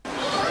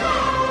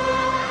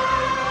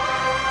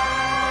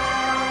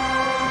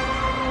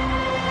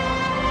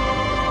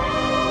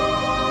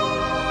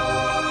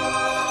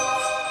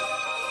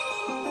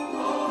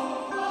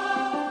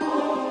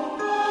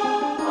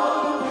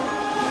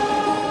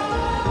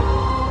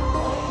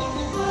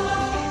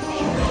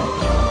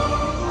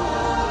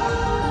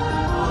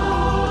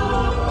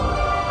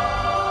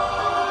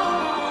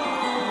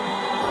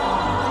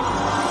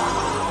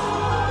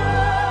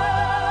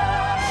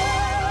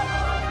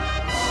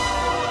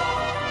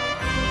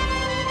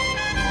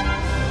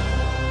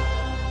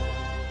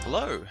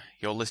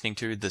You're listening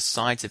to the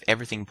Science of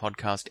Everything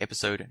podcast,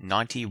 episode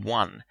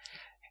 91.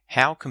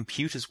 How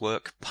Computers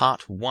Work,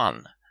 Part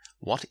 1.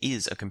 What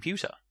is a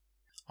computer?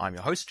 I'm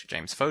your host,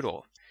 James Fodor.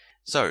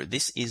 So,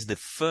 this is the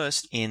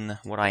first in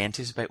what I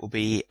anticipate will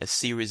be a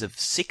series of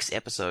 6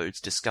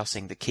 episodes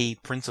discussing the key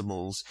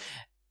principles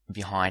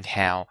behind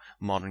how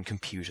modern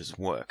computers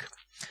work.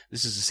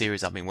 This is a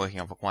series I've been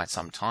working on for quite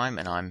some time,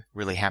 and I'm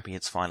really happy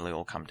it's finally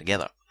all come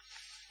together.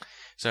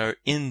 So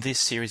in this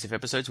series of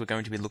episodes, we're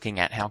going to be looking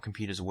at how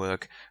computers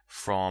work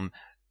from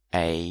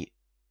a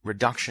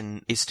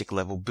reductionistic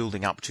level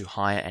building up to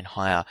higher and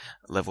higher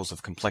levels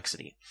of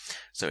complexity.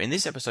 So in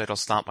this episode, I'll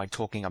start by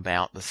talking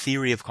about the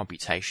theory of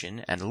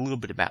computation and a little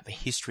bit about the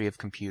history of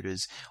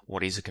computers,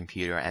 what is a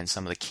computer, and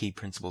some of the key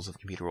principles of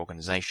computer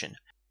organization.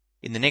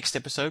 In the next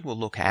episode, we'll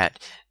look at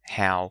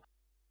how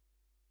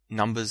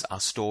numbers are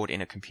stored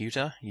in a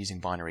computer using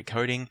binary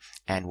coding,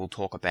 and we'll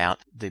talk about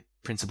the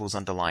principles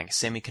underlying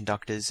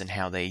semiconductors and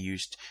how they're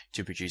used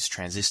to produce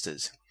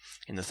transistors.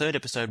 In the third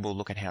episode, we'll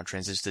look at how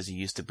transistors are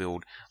used to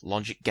build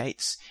logic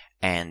gates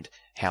and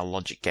how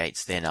logic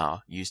gates then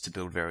are used to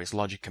build various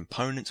logic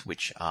components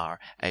which are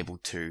able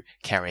to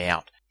carry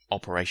out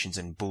operations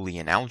in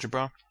Boolean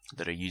algebra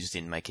that are used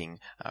in making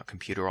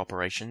computer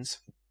operations.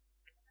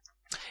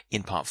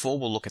 In part 4,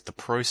 we'll look at the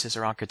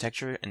processor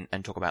architecture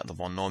and talk about the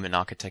von Neumann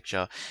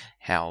architecture,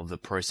 how the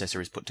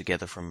processor is put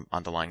together from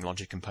underlying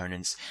logic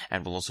components,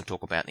 and we'll also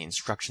talk about the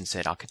instruction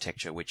set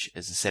architecture, which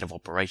is a set of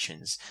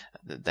operations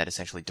that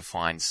essentially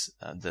defines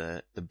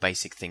the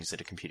basic things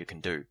that a computer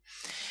can do.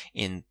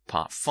 In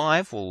part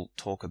 5, we'll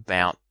talk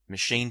about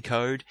machine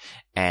code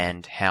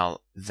and how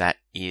that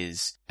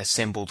is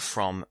assembled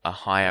from a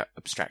higher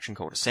abstraction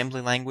called assembly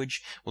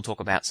language. We'll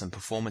talk about some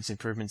performance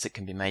improvements that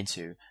can be made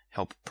to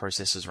help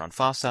processors run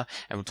faster,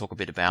 and we'll talk a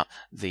bit about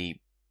the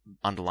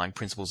underlying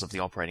principles of the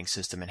operating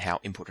system and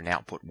how input and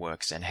output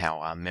works and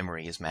how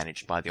memory is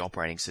managed by the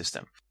operating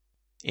system.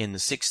 In the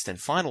 6th and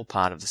final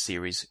part of the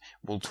series,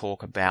 we'll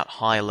talk about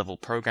higher level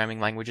programming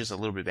languages, a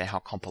little bit about how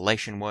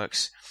compilation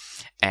works,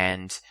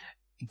 and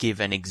give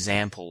an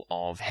example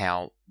of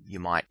how you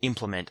might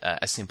implement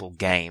a simple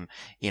game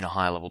in a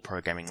higher level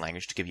programming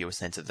language to give you a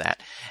sense of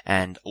that.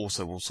 And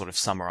also we'll sort of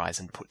summarize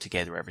and put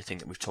together everything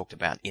that we've talked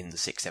about in the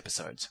 6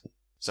 episodes.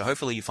 So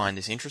hopefully you find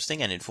this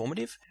interesting and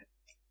informative.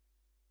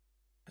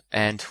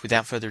 And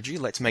without further ado,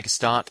 let's make a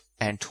start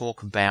and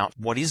talk about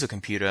what is a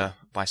computer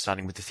by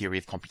starting with the theory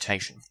of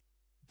computation.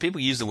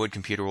 People use the word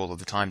computer all of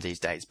the time these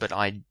days, but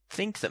I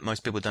think that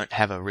most people don't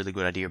have a really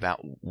good idea about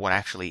what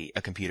actually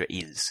a computer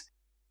is.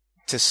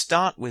 To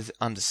start with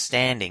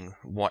understanding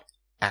what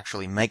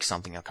actually makes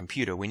something a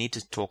computer, we need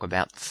to talk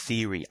about the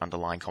theory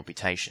underlying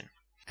computation.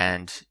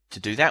 And to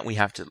do that, we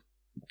have to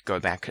go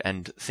back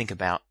and think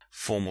about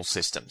formal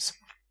systems.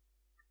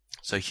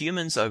 So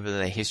humans over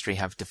their history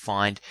have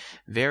defined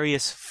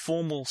various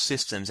formal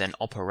systems and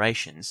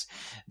operations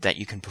that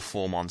you can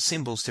perform on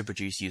symbols to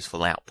produce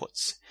useful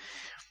outputs.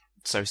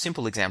 So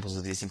simple examples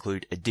of this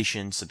include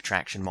addition,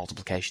 subtraction,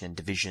 multiplication, and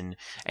division,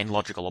 and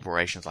logical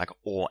operations like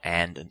or,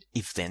 and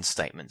if-then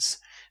statements.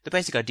 The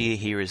basic idea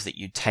here is that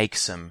you take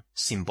some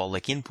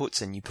symbolic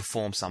inputs and you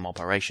perform some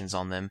operations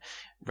on them,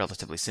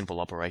 relatively simple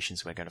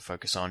operations we're going to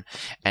focus on,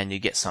 and you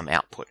get some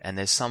output. And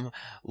there's some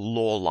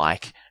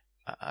law-like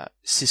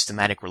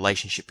systematic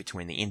relationship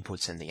between the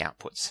inputs and the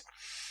outputs.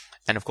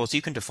 And of course,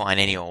 you can define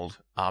any old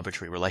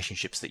arbitrary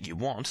relationships that you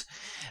want,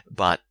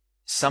 but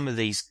some of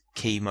these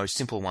key, most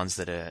simple ones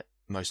that are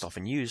most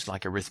often used,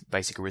 like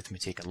basic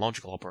arithmetic and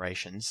logical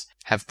operations,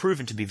 have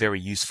proven to be very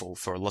useful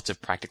for lots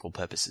of practical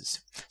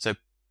purposes. So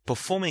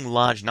performing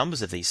large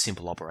numbers of these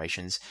simple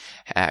operations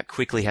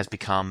quickly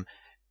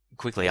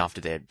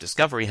after their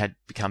discovery, had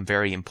become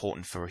very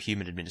important for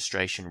human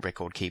administration,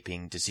 record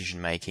keeping,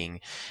 decision making,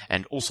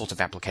 and all sorts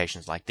of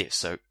applications like this.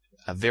 So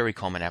a very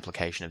common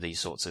application of these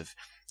sorts of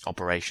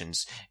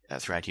operations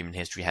throughout human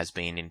history has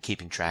been in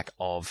keeping track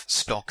of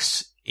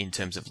stocks in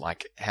terms of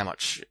like how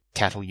much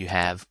cattle you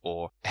have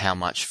or how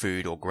much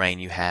food or grain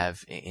you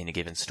have in a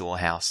given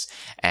storehouse,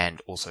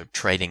 and also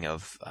trading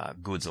of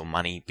goods or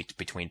money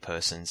between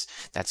persons.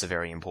 That's a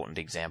very important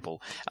example.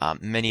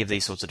 Many of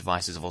these sorts of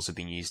devices have also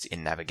been used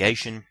in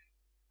navigation,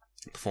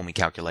 performing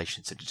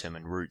calculations to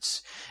determine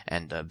routes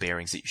and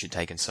bearings that you should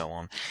take and so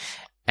on,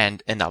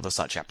 and other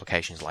such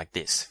applications like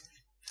this.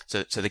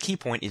 So the key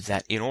point is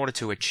that in order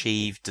to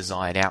achieve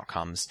desired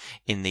outcomes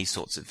in these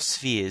sorts of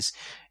spheres,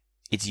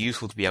 it's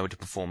useful to be able to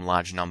perform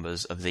large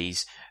numbers of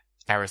these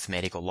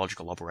arithmetic or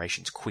logical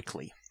operations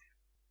quickly.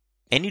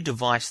 Any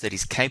device that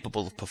is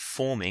capable of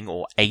performing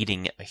or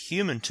aiding a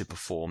human to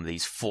perform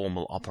these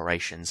formal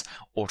operations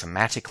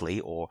automatically,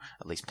 or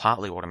at least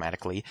partly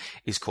automatically,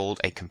 is called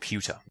a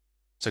computer.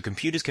 So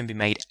computers can be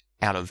made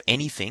out of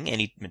anything,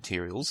 any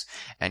materials,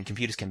 and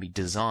computers can be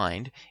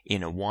designed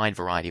in a wide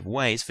variety of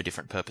ways for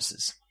different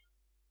purposes.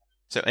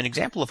 So an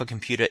example of a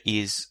computer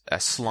is a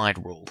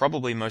slide rule.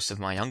 Probably most of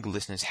my younger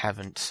listeners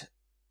haven't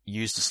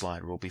used a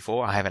slide rule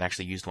before. I haven't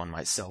actually used one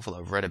myself,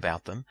 although I've read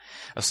about them.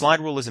 A slide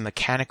rule is a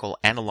mechanical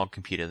analog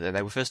computer.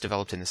 They were first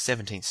developed in the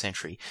 17th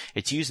century.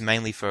 It's used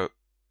mainly for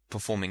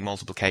performing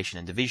multiplication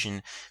and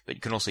division, but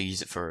you can also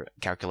use it for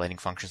calculating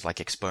functions like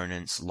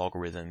exponents,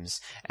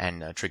 logarithms,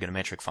 and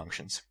trigonometric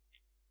functions.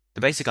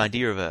 The basic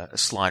idea of a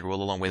slide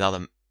rule, along with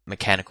other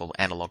mechanical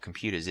analog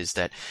computers, is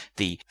that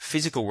the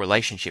physical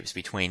relationships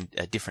between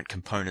different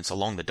components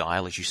along the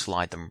dial as you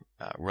slide them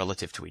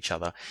relative to each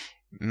other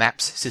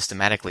maps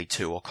systematically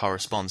to, or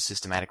corresponds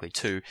systematically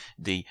to,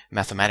 the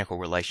mathematical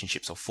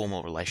relationships or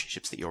formal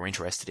relationships that you're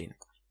interested in.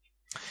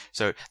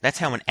 So that's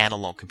how an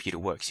analog computer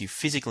works. You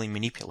physically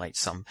manipulate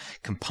some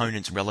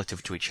components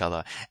relative to each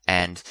other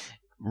and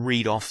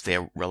read off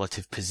their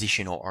relative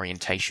position or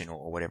orientation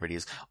or whatever it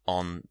is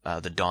on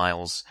the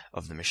dials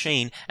of the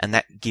machine, and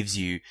that gives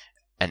you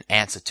an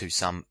answer to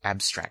some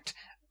abstract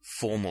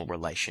formal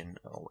relation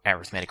or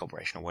arithmetic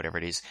operation or whatever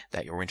it is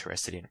that you're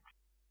interested in.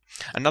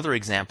 Another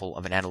example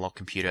of an analog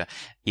computer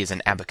is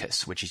an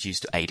abacus, which is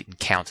used to aid in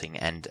counting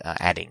and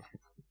adding.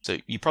 So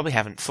you probably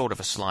haven't thought of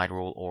a slide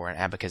rule or an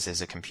abacus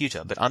as a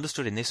computer, but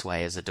understood in this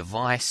way as a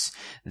device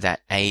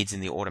that aids in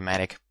the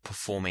automatic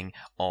performing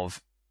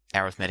of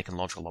arithmetic and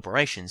logical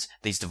operations,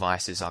 these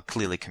devices are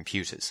clearly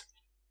computers.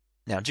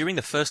 Now, during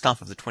the first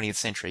half of the 20th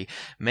century,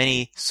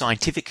 many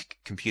scientific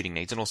computing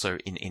needs, and also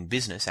in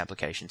business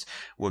applications,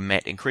 were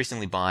met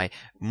increasingly by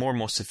more and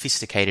more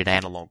sophisticated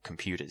analog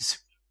computers,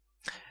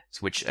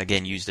 which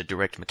again used a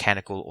direct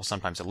mechanical or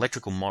sometimes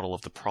electrical model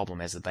of the problem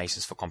as the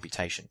basis for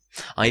computation.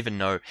 I even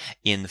know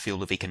in the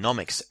field of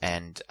economics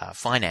and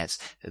finance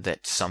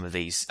that some of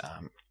these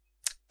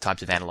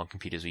types of analog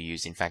computers were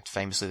used. In fact,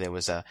 famously there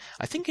was I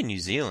think in New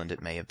Zealand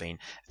it may have been,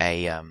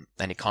 an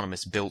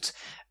economist built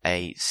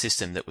a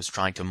system that was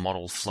trying to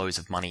model flows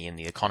of money in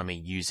the economy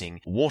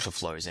using water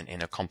flows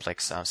in a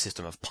complex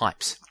system of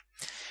pipes.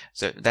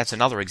 So that's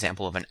another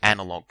example of an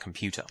analog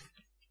computer.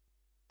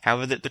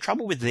 However, the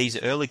trouble with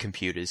these early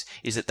computers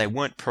is that they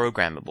weren't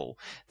programmable.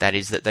 That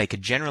is, that they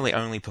could generally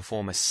only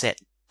perform a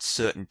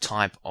certain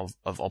type of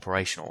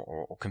operation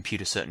or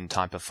compute a certain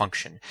type of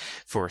function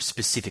for a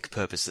specific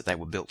purpose that they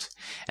were built.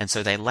 And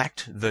so they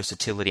lacked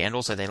versatility, and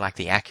also they lacked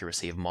the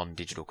accuracy of modern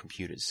digital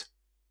computers.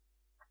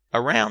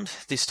 Around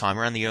this time,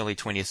 around the early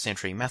 20th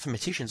century,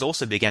 mathematicians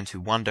also began to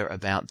wonder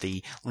about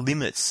the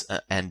limits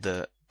and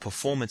the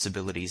performance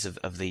abilities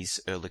of these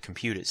early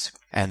computers.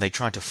 And they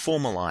tried to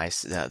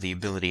formalize the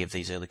ability of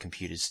these early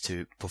computers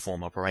to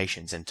perform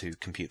operations and to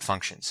compute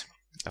functions.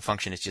 A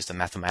function is just a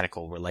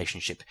mathematical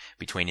relationship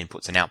between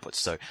inputs and outputs.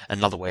 So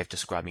another way of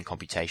describing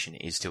computation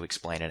is to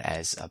explain it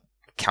as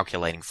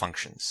calculating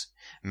functions,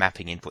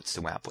 mapping inputs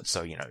to outputs.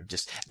 So,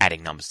 just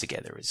adding numbers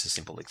together is a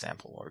simple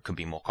example, or it could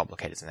be more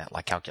complicated than that,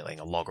 like calculating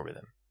a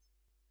logarithm.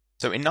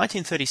 So in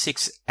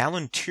 1936,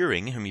 Alan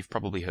Turing, whom you've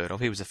probably heard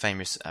of, he was a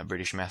famous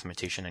British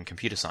mathematician and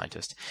computer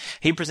scientist,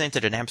 he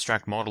presented an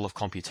abstract model of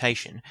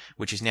computation,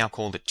 which is now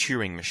called a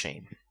Turing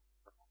machine.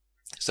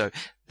 So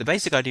the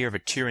basic idea of a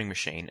Turing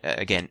machine,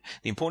 again,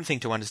 the important thing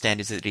to understand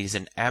is that it is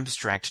an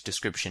abstract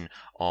description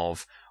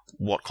of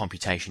what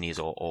computation is,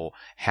 or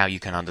how you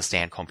can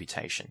understand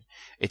computation.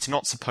 It's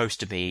not supposed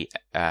to be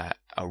a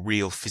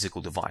real physical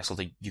device,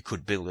 although you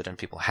could build it and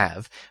people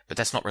have, but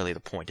that's not really the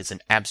point. It's an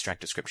abstract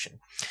description.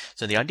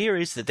 So the idea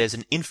is that there's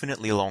an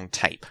infinitely long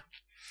tape.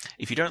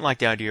 If you don't like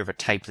the idea of a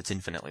tape that's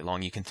infinitely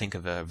long, you can think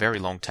of a very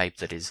long tape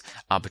that is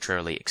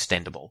arbitrarily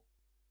extendable.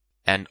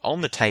 And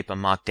on the tape are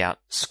marked out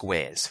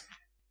squares.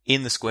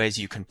 In the squares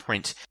you can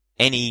print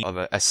any of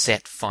a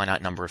set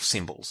finite number of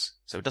symbols.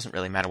 So it doesn't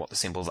really matter what the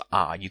symbols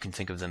are. You can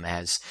think of them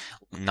as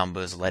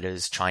numbers,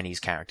 letters, Chinese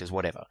characters,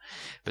 whatever.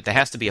 But there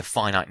has to be a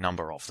finite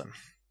number of them.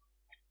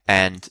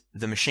 And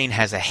the machine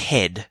has a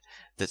head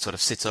that sort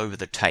of sits over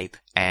the tape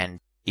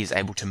and is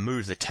able to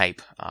move the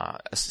tape a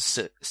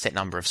set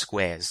number of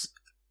squares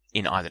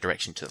in either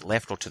direction, to the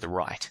left or to the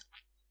right.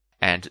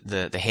 And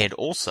the head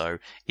also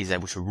is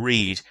able to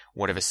read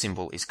whatever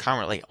symbol is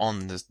currently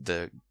on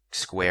the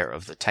square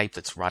of the tape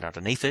that's right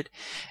underneath it.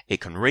 It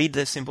can read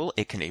the symbol,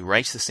 it can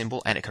erase the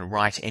symbol, and it can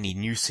write any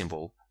new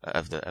symbol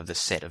of the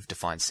set of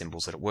defined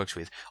symbols that it works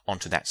with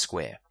onto that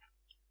square.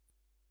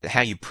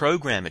 How you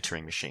program a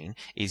Turing machine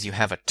is you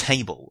have a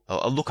table,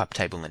 a lookup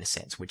table in a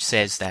sense, which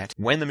says that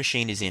when the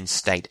machine is in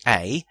state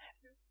A,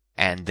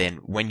 and then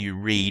when you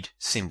read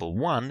symbol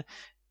 1,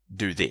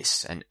 do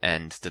this,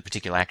 and the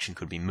particular action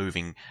could be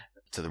moving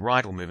to the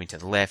right or moving to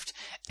the left,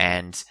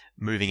 and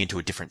moving into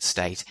a different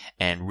state,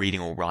 and reading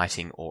or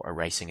writing or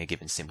erasing a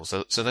given symbol.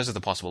 So those are the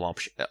possible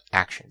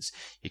actions.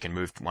 You can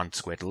move one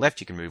square to the left,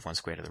 you can move one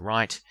square to the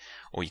right,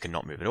 or you can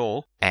not move at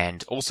all.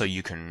 And also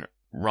you can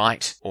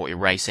write or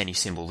erase any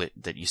symbol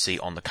that you see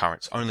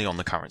only on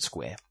the current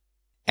square.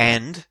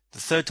 And the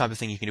third type of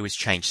thing you can do is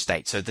change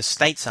state. So the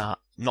states are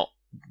not,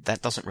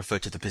 that doesn't refer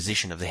to the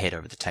position of the head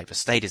over the tape. A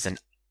state is an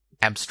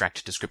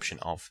abstract description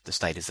of the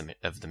state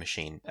of the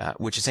machine,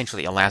 which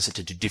essentially allows it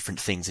to do different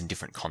things in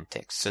different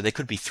contexts. So there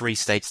could be 3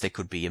 states, there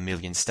could be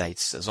 1,000,000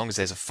 states. As long as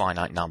there's a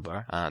finite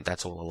number,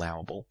 that's all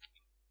allowable.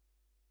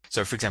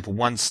 So, for example,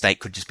 one state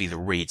could just be the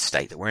read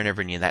state, that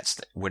whenever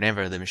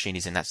the machine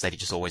is in that state, it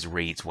just always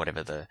reads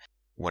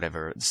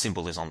whatever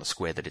symbol is on the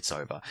square that it's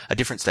over. A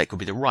different state could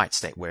be the write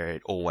state, where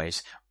it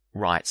always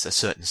writes a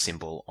certain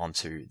symbol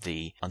onto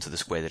the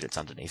square that it's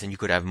underneath, and you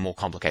could have more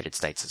complicated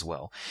states as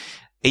well.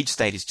 Each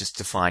state is just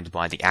defined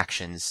by the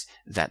actions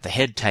that the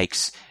head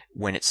takes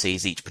when it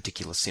sees each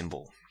particular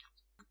symbol.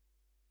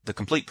 The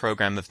complete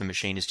program of the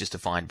machine is just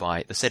defined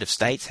by the set of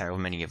states, however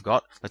many you've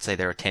got. Let's say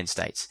there are 10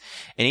 states.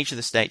 In each of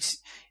the states,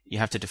 you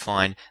have to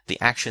define the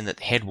action that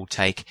the head will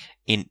take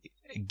in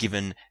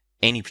given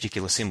any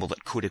particular symbol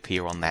that could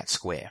appear on that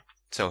square.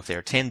 So if there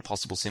are 10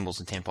 possible symbols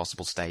and 10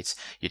 possible states,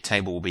 your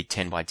table will be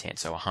 10 by 10,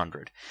 so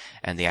 100.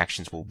 And the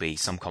actions will be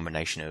some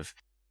combination of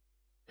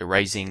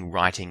erasing,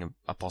 writing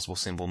a possible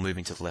symbol,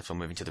 moving to the left or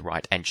moving to the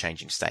right, and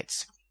changing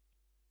states.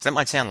 So that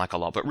might sound like a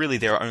lot, but really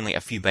there are only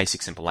a few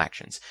basic simple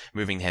actions.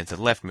 Moving the head to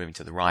the left, moving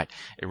to the right,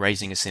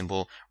 erasing a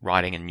symbol,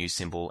 writing a new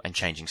symbol, and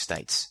changing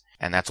states.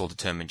 And that's all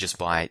determined just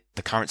by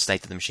the current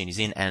state that the machine is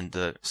in and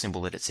the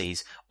symbol that it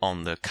sees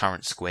on the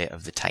current square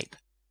of the tape.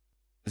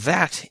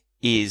 That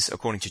is,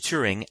 according to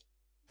Turing,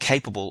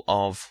 capable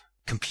of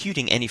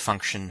computing any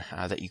function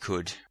that you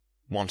could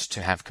want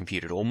to have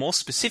computed. Or more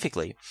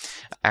specifically,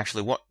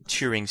 actually what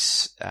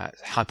Turing's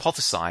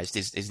hypothesized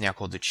is now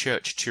called the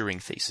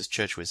Church-Turing thesis.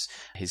 Church was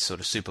his sort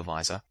of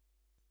supervisor.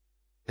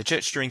 The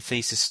Church-Turing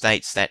thesis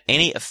states that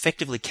any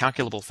effectively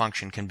calculable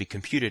function can be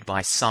computed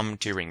by some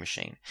Turing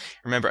machine.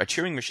 Remember, a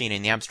Turing machine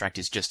in the abstract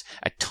is just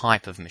a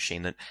type of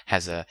machine that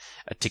has a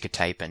ticker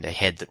tape and a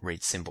head that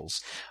reads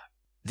symbols.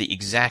 The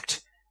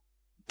exact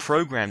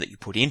program that you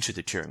put into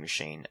the Turing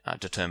machine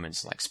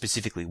determines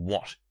specifically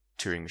what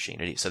Turing machine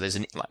it is. So there's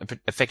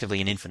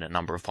effectively an infinite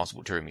number of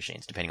possible Turing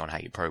machines depending on how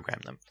you program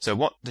them. So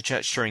what the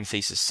Church-Turing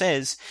thesis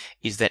says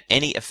is that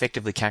any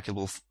effectively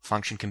calculable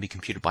function can be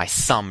computed by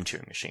some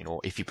Turing machine,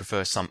 or if you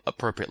prefer, some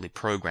appropriately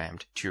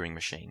programmed Turing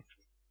machine.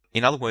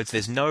 In other words,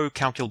 there's no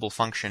calculable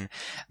function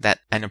that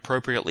an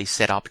appropriately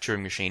set up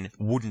Turing machine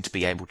wouldn't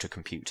be able to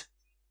compute.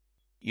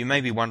 You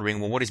may be wondering,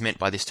 well, what is meant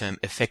by this term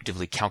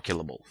effectively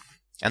calculable?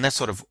 And that's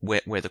sort of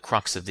where the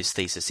crux of this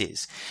thesis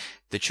is.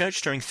 The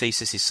Church-Turing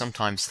thesis is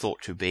sometimes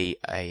thought to be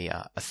a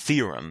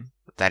theorem,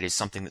 that is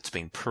something that's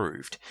been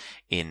proved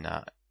in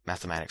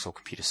mathematics or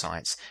computer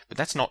science, but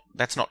that's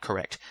not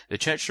correct. The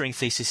Church-Turing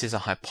thesis is a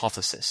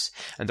hypothesis,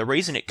 and the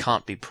reason it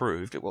can't be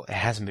proved, well, it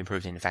hasn't been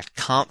proved, and in fact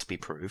can't be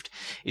proved,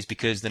 is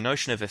because the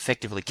notion of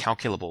effectively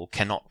calculable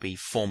cannot be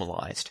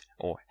formalized,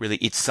 or really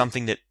it's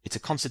a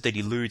concept that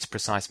eludes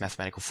precise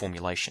mathematical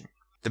formulation.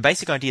 The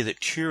basic idea that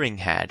Turing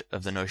had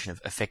of the notion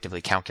of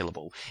effectively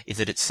calculable is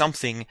that it's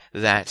something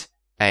that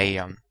a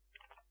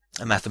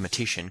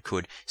mathematician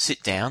could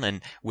sit down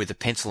and with a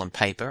pencil and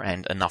paper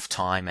and enough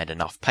time and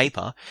enough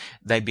paper,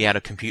 they'd be able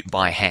to compute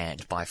by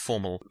hand, by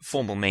formal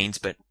means,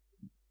 but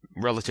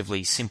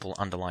relatively simple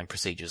underlying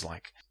procedures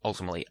like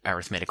ultimately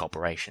arithmetic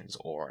operations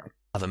or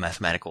other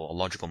mathematical or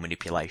logical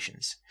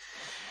manipulations.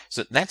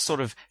 So that's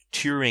sort of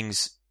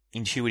Turing's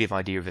intuitive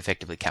idea of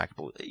effectively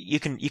calculable. You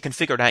can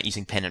figure it out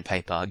using pen and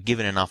paper,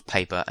 given enough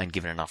paper and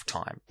given enough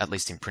time. At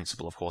least in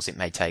principle, of course. It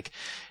may take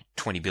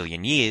 20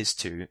 billion years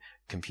to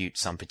compute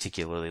some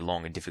particularly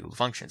long and difficult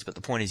functions, but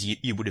the point is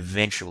you would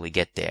eventually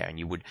get there, and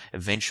you would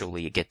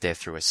eventually get there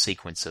through a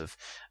sequence of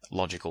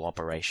logical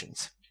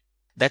operations.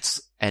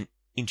 That's an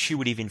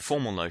intuitive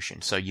informal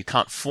notion, so you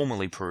can't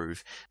formally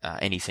prove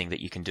anything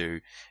that you can do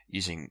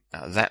using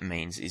that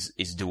means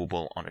is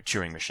doable on a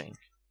Turing machine.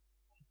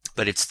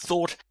 But it's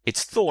thought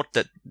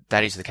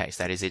that is the case.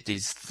 That is, it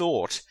is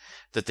thought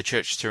that the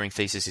Church-Turing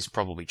thesis is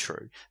probably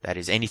true. That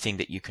is, anything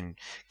that you can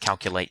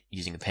calculate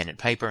using a pen and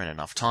paper and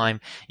enough time,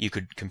 you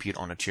could compute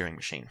on a Turing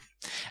machine.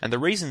 And the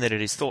reason that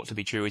it is thought to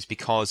be true is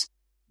because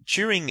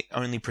Turing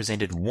only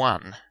presented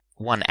one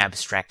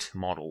abstract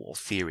model or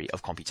theory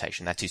of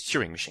computation. That's his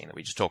Turing machine that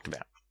we just talked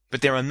about.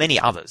 But there are many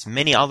others.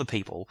 Many other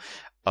people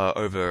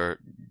over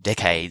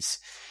decades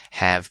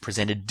have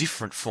presented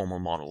different formal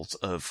models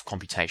of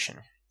computation.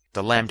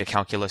 The lambda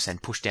calculus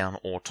and push-down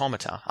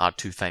automata are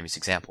two famous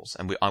examples,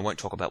 and I won't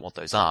talk about what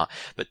those are,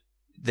 but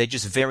they're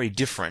just very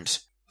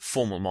different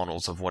formal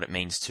models of what it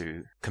means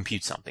to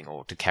compute something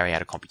or to carry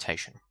out a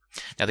computation.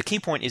 Now, the key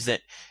point is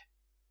that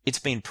it's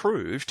been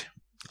proved,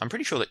 I'm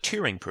pretty sure that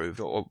Turing proved,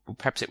 or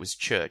perhaps it was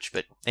Church,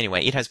 but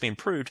anyway, it has been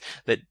proved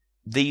that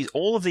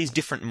all of these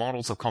different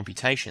models of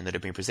computation that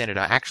have been presented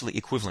are actually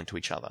equivalent to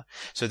each other.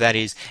 So that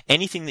is,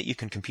 anything that you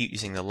can compute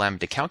using the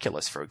lambda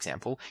calculus, for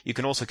example, you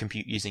can also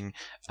compute using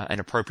an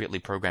appropriately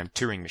programmed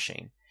Turing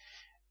machine.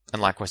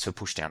 And likewise for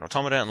push-down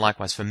automata, and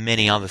likewise for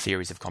many other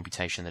theories of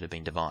computation that have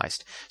been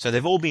devised. So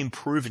they've all been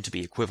proven to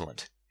be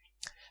equivalent.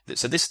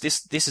 So this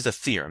is a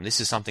theorem. This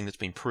is something that's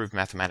been proved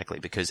mathematically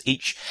because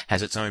each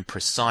has its own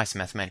precise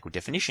mathematical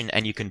definition,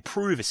 and you can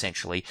prove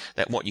essentially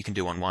that what you can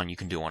do on one, you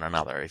can do on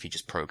another if you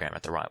just program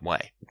it the right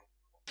way.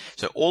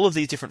 So all of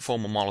these different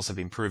formal models have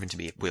been proven to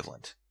be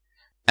equivalent.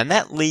 And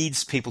that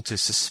leads people to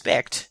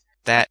suspect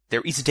that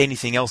there isn't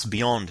anything else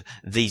beyond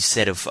these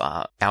set of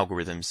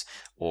algorithms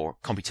or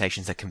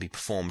computations that can be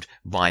performed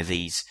by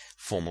these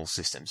formal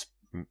systems,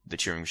 the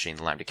Turing machine,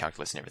 the lambda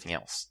calculus, and everything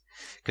else.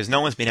 Because no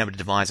one's been able to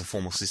devise a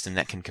formal system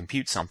that can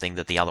compute something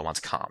that the other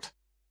ones can't.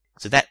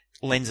 So that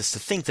lends us to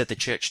think that the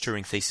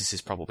Church-Turing thesis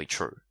is probably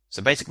true.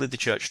 So basically the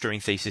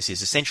Church-Turing thesis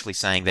is essentially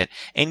saying that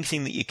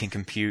anything that you can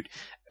compute,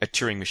 a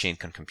Turing machine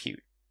can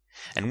compute.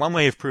 And one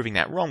way of proving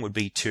that wrong would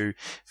be to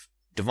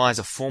devise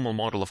a formal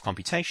model of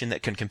computation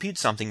that can compute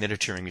something that a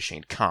Turing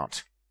machine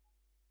can't.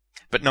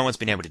 But no one's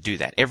been able to do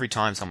that. Every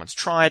time someone's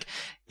tried,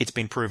 it's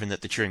been proven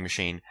that the Turing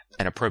machine,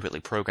 an appropriately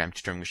programmed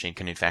Turing machine,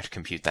 can in fact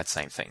compute that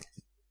same thing.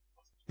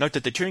 Note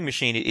that the Turing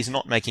machine is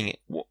not making it,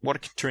 what a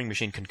Turing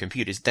machine can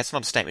compute is, that's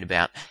not a statement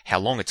about how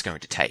long it's going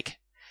to take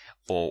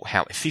or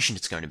how efficient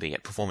it's going to be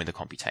at performing the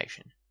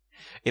computation.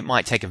 It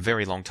might take a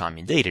very long time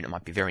indeed, and it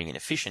might be very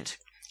inefficient,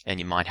 and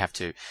you might have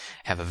to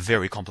have a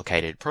very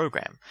complicated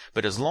program.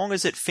 But as long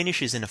as it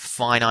finishes in a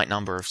finite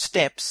number of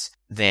steps,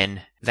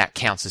 then that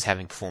counts as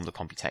having performed the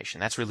computation.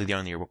 That's really the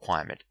only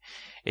requirement.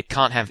 It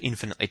can't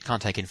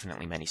take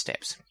infinitely many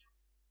steps.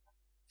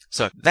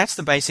 So that's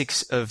the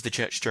basics of the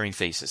Church-Turing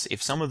thesis.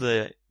 If some of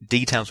the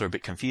details are a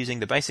bit confusing,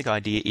 the basic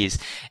idea is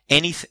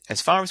as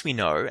far as we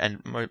know,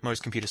 and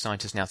most computer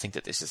scientists now think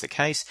that this is the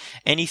case,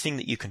 anything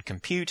that you can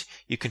compute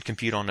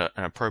on an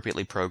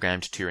appropriately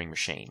programmed Turing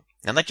machine.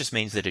 Now that just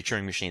means that a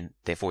Turing machine,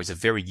 therefore, is a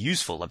very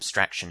useful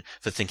abstraction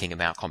for thinking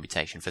about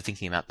computation, for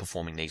thinking about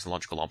performing these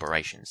logical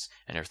operations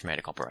and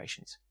arithmetic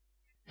operations.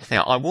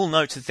 Now, I will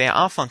note that there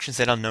are functions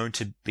that are known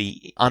to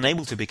be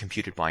unable to be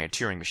computed by a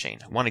Turing machine.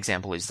 One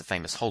example is the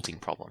famous halting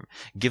problem.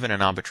 Given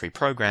an arbitrary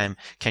program,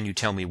 can you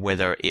tell me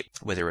whether a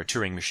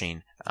Turing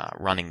machine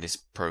running this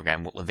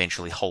program will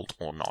eventually halt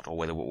or not, or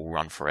whether it will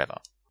run forever?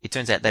 It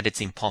turns out that it's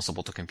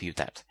impossible to compute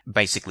that,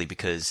 basically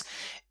because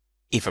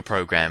if a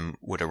program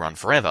were to run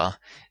forever,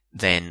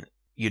 then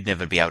you'd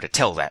never be able to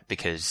tell that,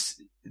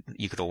 because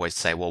you could always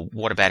say, well,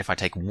 what about if I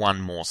take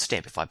one more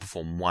step, if I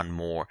perform one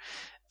more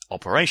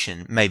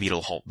operation, maybe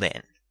it'll halt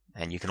then.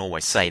 And you can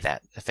always say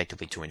that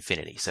effectively to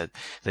infinity. So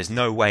there's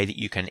no way that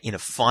you can, in a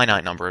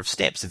finite number of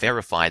steps,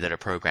 verify that a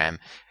program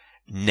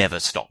never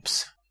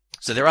stops.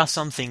 So there are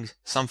some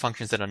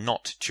functions that are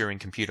not Turing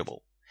computable.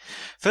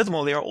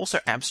 Furthermore, there are also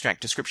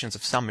abstract descriptions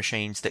of some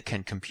machines that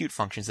can compute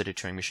functions that a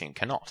Turing machine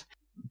cannot.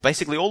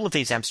 Basically, all of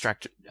these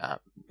abstract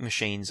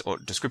machines or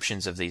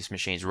descriptions of these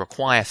machines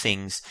require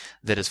things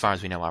that, as far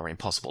as we know, are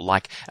impossible,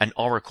 like an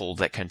oracle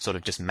that can sort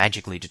of just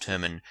magically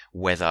determine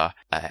whether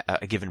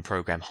a given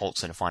program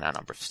halts in a finite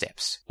number of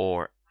steps,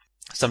 or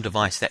some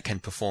device that can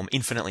perform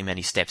infinitely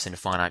many steps in a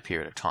finite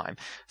period of time.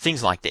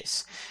 Things like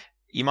this.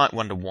 You might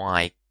wonder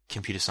why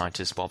computer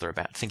scientists bother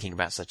about thinking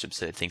about such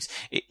absurd things.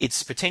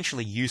 It's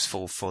potentially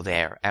useful for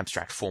their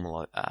abstract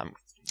formalizing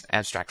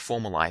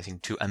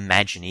to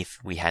imagine if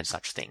we had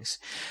such things.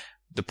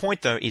 The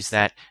point, though, is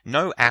that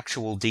no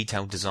actual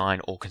detailed design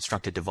or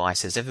constructed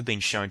device has ever been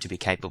shown to be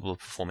capable of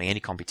performing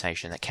any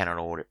computation that cannot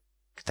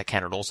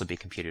also be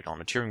computed on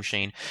a Turing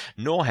machine,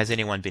 nor has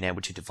anyone been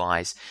able to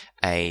devise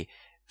a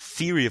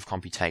theory of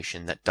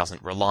computation that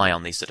doesn't rely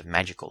on these sort of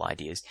magical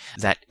ideas,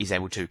 that is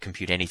able to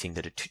compute anything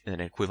that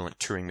an equivalent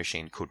Turing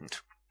machine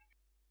couldn't.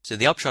 So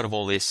the upshot of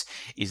all this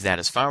is that,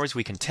 as far as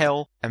we can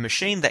tell, a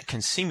machine that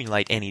can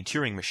simulate any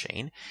Turing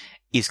machine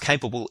is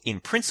capable,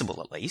 in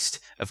principle at least,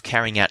 of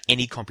carrying out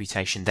any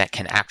computation that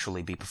can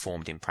actually be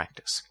performed in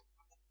practice.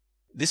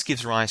 This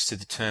gives rise to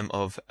the term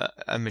of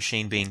a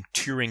machine being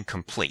Turing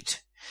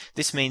complete.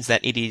 This means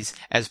that it is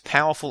as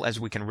powerful as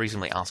we can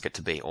reasonably ask it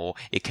to be, or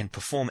it can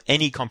perform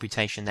any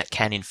computation that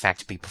can in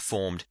fact be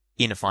performed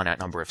in a finite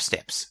number of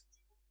steps.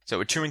 So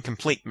a Turing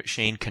complete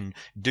machine can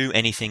do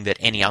anything that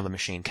any other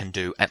machine can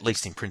do, at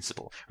least in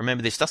principle.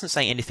 Remember, this doesn't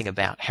say anything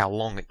about how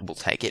long it will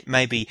take. It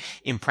may be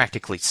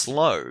impractically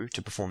slow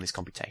to perform these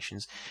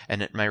computations,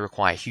 and it may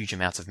require huge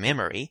amounts of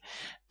memory,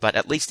 but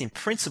at least in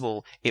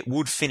principle, it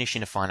would finish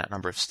in a finite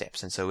number of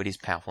steps, and so it is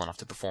powerful enough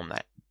to perform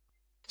that.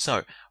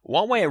 So,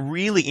 what we're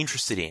really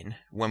interested in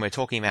when we're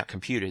talking about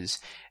computers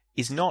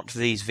is not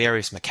these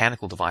various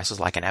mechanical devices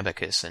like an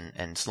abacus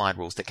and slide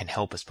rules that can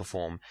help us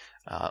perform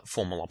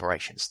formal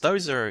operations.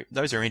 Those are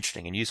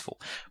interesting and useful.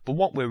 But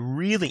what we're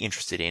really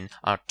interested in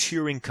are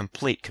Turing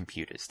complete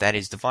computers. That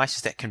is,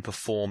 devices that can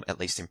perform, at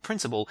least in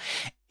principle,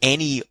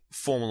 any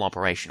formal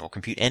operation or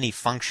compute any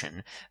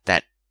function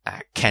that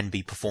can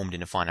be performed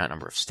in a finite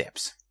number of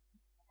steps.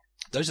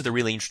 Those are the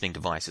really interesting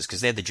devices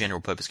because they're the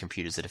general purpose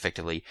computers that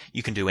effectively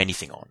you can do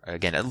anything on,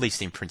 again, at least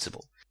in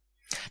principle.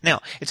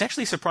 Now, it's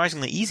actually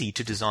surprisingly easy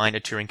to design a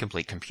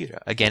Turing-complete computer,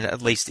 again,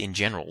 at least in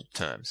general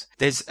terms.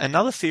 There's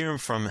another theorem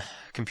from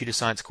computer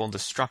science called the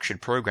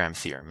structured program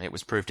theorem. It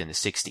was proved in the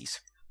 60s.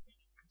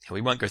 We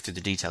won't go through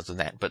the details of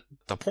that, but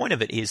the point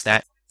of it is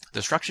that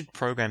the structured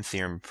program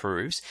theorem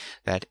proves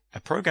that a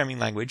programming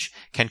language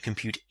can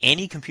compute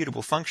any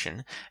computable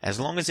function as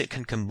long as it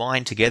can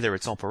combine together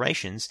its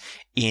operations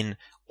in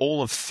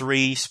all of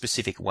three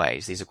specific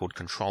ways. These are called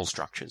control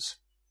structures.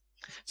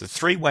 So the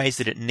three ways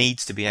that it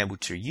needs to be able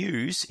to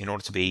use in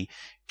order to be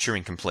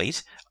Turing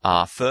complete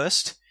are,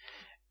 first,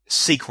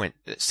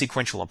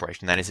 sequential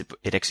operation. That is,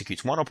 it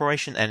executes one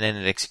operation and then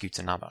it executes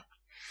another.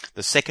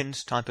 The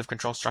second type of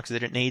control structure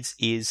that it needs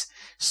is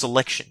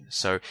selection.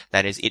 So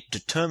that is, it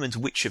determines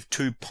which of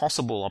two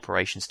possible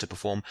operations to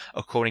perform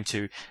according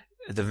to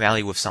the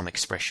value of some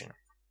expression.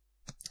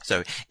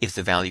 So if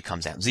the value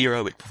comes out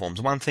 0, it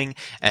performs one thing,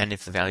 and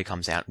if the value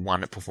comes out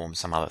 1, it performs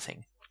some other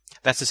thing.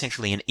 That's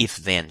essentially an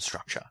if-then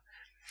structure.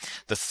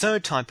 The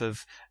third type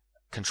of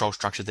control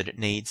structure that it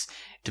needs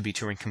to be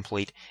Turing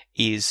complete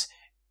is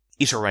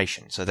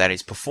iteration. So that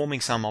is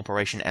performing some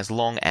operation as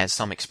long as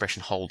some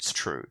expression holds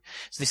true.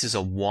 So this is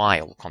a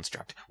while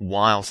construct.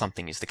 While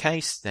something is the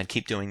case, then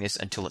keep doing this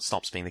until it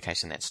stops being the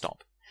case and then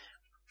stop.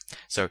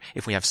 So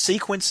if we have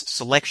sequence,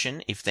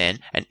 selection, if then,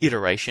 and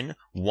iteration,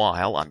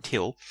 while,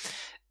 until,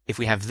 if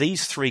we have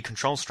these three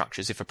control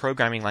structures, if a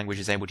programming language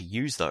is able to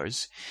use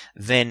those,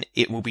 then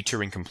it will be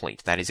Turing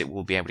complete. That is, it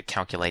will be able to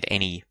calculate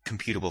any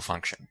computable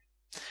function.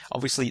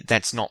 Obviously,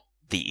 that's not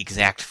the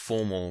exact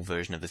formal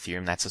version of the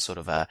theorem. That's a sort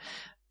of a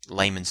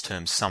layman's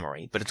term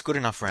summary, but it's good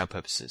enough for our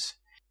purposes.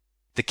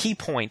 The key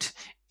point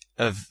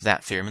of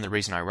that theorem, and the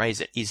reason I raise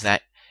it, is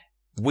that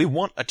we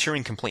want a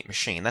Turing complete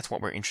machine. That's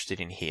what we're interested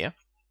in here,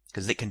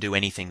 because it can do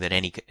anything that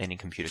any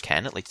computer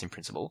can, at least in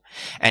principle.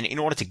 And in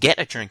order to get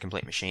a Turing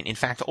complete machine, in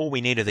fact, all we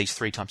need are these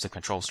three types of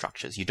control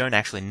structures. You don't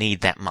actually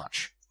need that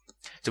much.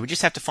 So we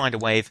just have to find a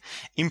way of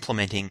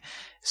implementing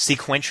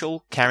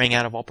sequential carrying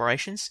out of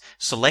operations,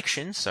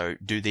 selection, so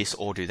do this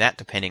or do that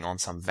depending on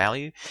some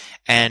value,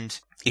 and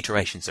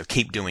iteration, so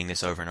keep doing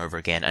this over and over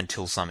again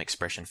until some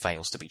expression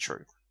fails to be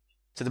true.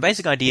 So the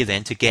basic idea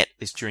then to get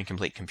this Turing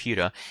complete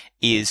computer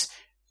is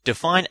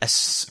define a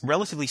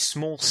relatively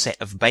small set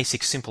of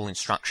basic simple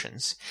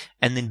instructions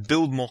and then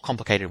build more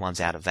complicated ones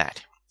out of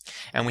that.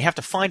 And we have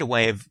to find a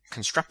way of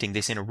constructing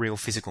this in a real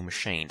physical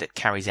machine that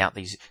carries out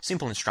these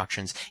simple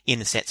instructions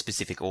in a set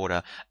specific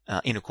order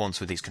in accordance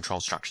with these control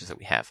structures that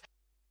we have.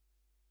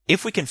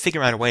 If we can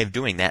figure out a way of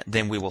doing that,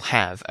 then we will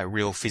have a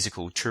real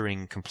physical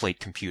Turing complete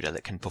computer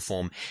that can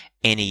perform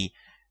any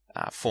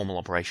formal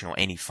operation or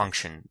any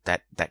function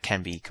that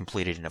can be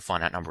completed in a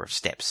finite number of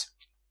steps.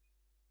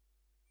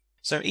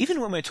 So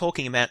even when we're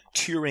talking about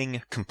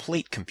Turing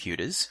complete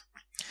computers,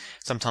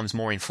 sometimes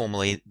more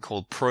informally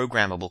called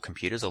programmable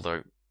computers,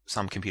 although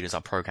some computers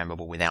are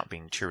programmable without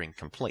being Turing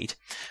complete.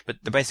 But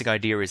the basic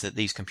idea is that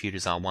these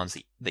computers are ones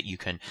that you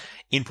can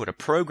input a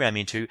program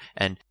into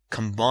and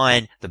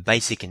combine the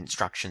basic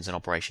instructions and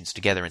operations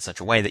together in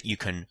such a way that you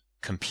can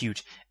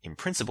compute, in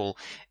principle,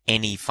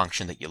 any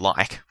function that you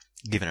like,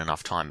 given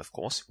enough time, of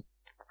course.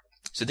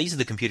 So these are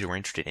the computers we're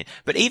interested in.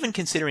 But even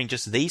considering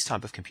just these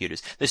type of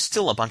computers, there's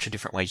still a bunch of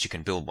different ways you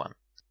can build one.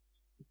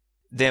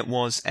 There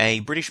was a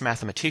British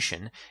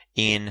mathematician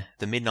in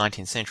the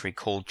mid-19th century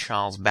called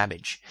Charles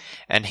Babbage,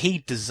 and he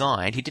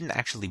didn't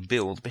actually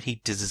build, but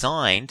he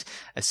designed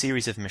a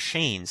series of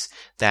machines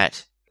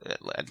that,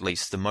 at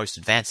least the most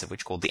advanced of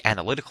which, called the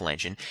analytical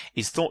engine,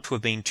 is thought to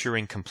have been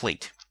Turing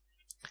complete.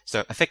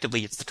 So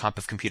effectively it's the type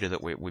of computer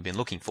that we've been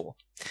looking for.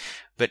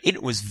 But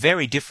it was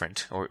very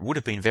different, or it would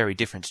have been very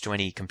different to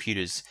any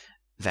computers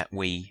that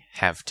we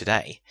have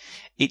today.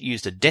 It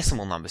used a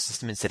decimal number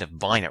system instead of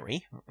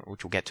binary,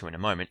 which we'll get to in a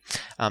moment,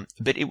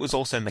 but it was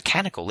also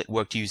mechanical. It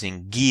worked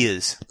using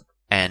gears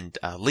and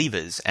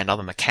levers and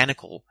other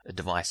mechanical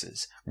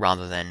devices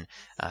rather than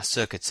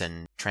circuits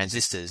and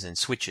transistors and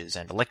switches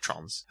and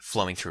electrons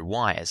flowing through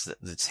wires.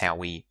 That's how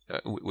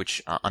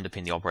which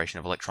underpin the operation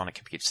of electronic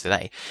computers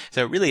today.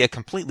 So really a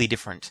completely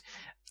different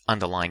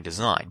underlying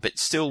design, but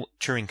still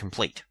Turing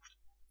complete.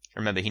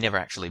 Remember, he never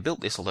actually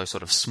built this, although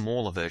sort of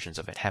smaller versions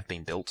of it have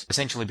been built,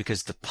 essentially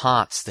because the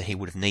parts that he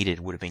would have needed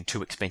would have been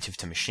too expensive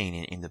to machine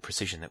in the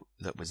precision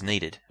that was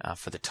needed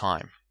for the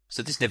time.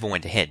 So this never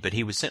went ahead, but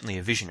he was certainly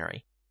a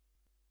visionary.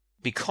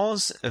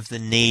 Because of the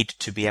need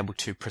to be able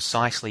to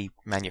precisely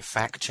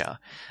manufacture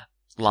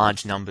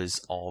large numbers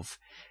of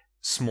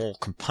small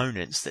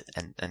components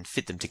and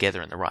fit them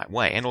together in the right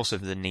way, and also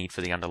the need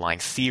for the underlying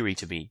theory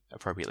to be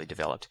appropriately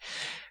developed,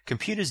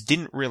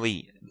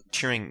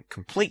 Turing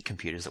complete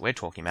computers that we're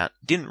talking about,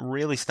 didn't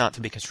really start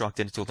to be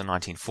constructed until the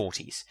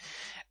 1940s.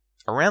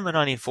 Around the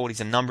 1940s,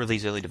 a number of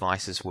these early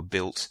devices were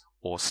built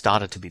or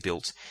started to be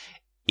built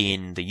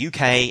in the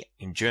UK,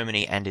 in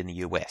Germany, and in the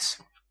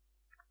US.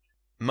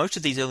 Most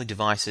of these early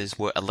devices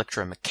were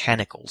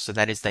electromechanical, so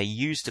that is, they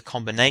used a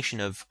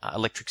combination of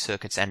electric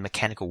circuits and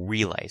mechanical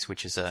relays,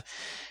 which is a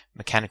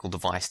mechanical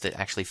device that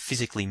actually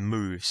physically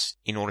moves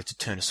in order to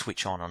turn a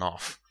switch on and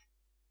off.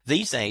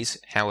 These days,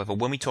 however,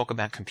 when we talk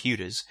about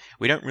computers,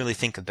 we certainly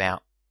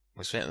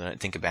don't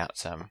think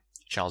about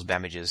Charles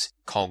Babbage's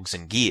cogs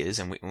and gears,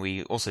 and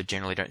we also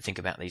generally don't think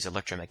about these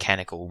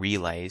electromechanical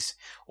relays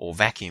or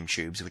vacuum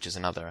tubes, which is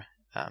another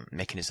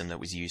mechanism that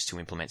was used to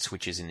implement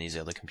switches in these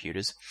early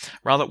computers.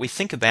 Rather, we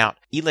think about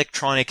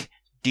electronic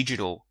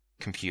digital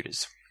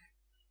computers.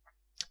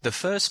 The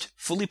first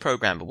fully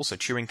programmable, so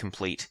Turing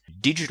complete,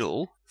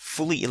 digital,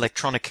 fully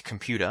electronic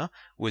computer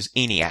was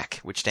ENIAC,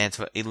 which stands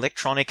for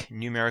Electronic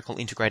Numerical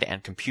Integrator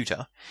and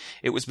Computer.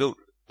 It was built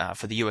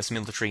for the US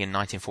military in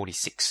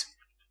 1946.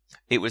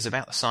 It was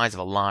about the size of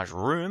a large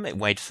room, it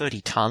weighed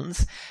 30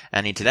 tons,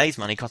 and in today's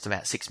money cost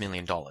about $6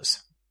 million.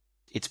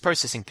 Its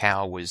processing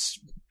power was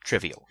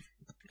trivial.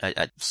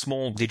 A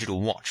small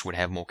digital watch would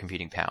have more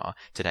computing power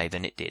today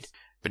than it did.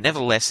 But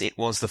nevertheless, it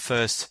was the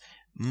first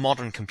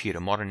modern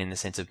computer, modern in the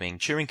sense of being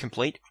Turing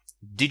complete,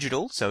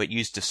 digital, so it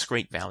used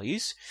discrete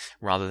values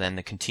rather than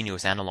the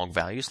continuous analog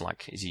values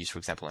like is used, for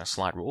example, in a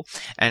slide rule,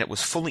 and it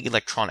was fully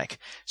electronic,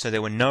 so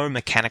there were no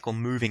mechanical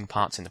moving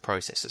parts in the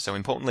processor. So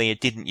importantly,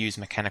 it didn't use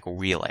mechanical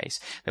relays.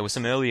 There were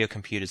some earlier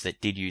computers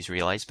that did use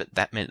relays, but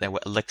that meant they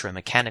were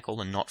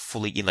electromechanical and not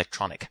fully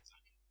electronic.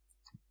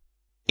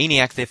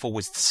 ENIAC, therefore,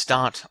 was the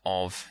start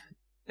of,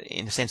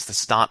 in a sense, the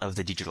start of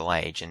the digital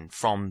age, and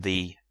from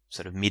the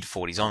sort of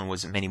mid-40s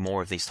onwards, many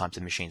more of these types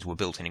of machines were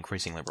built and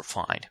increasingly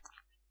refined.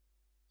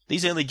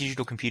 These early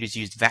digital computers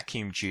used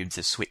vacuum tubes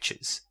as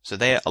switches, so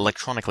they're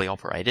electronically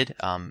operated,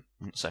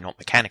 so not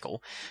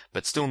mechanical,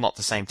 but still not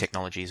the same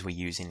technology as we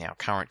use in our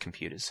current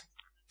computers.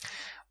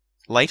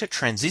 Later,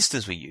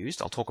 transistors were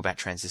used. I'll talk about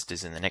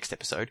transistors in the next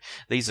episode.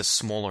 These are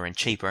smaller and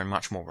cheaper and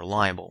much more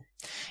reliable.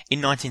 In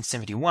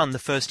 1971, the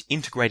first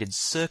integrated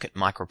circuit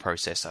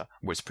microprocessor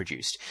was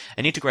produced.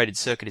 An integrated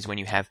circuit is when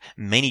you have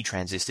many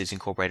transistors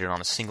incorporated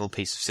on a single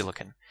piece of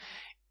silicon.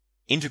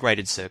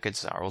 Integrated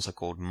circuits are also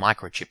called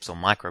microchips or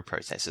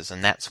microprocessors,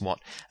 and that's what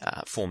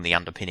form the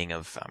underpinning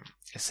of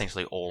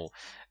essentially all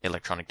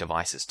electronic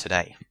devices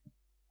today.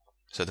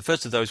 So the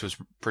first of those was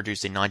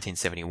produced in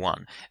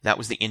 1971. That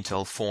was the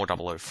Intel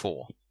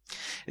 4004.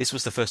 This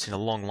was the first in a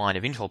long line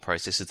of Intel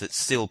processors that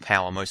still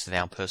power most of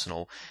our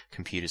personal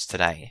computers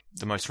today.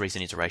 The most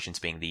recent iterations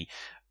being the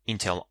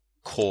Intel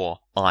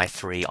Core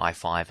i3,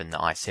 i5, and the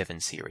i7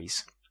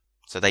 series.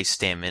 So they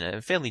stem in a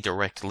fairly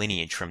direct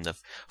lineage from the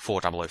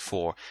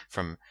 4004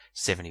 from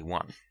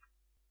 71.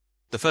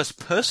 The first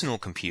personal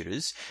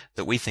computers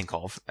that we think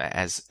of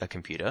as a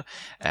computer,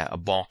 a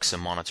box, a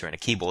monitor, and a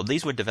keyboard,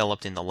 these were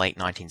developed in the late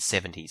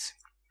 1970s.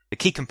 The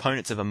key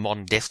components of a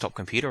modern desktop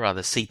computer are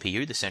the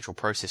CPU, the central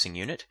processing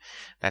unit.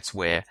 That's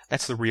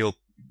the real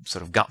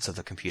sort of guts of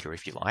the computer,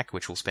 if you like,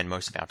 which we'll spend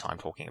most of our time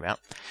talking about.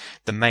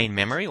 The main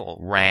memory, or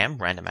RAM,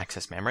 random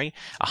access memory,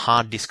 a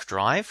hard disk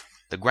drive,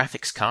 the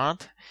graphics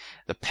card,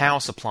 the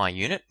power supply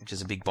unit, which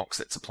is a big box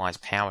that supplies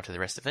power to the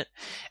rest of it,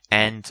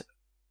 and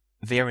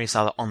various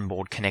other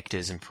onboard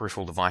connectors and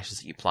peripheral devices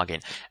that you plug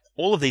in.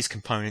 All of these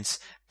components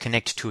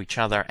connect to each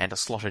other and are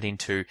slotted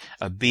into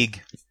a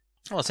big,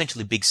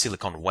 essentially big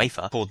silicon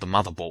wafer called the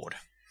motherboard.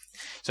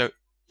 So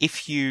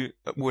if you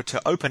were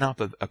to open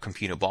up a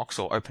computer box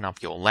or open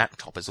up your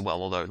laptop as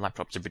well, although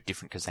laptops are a bit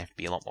different because they have to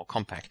be a lot more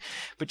compact,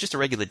 but just a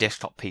regular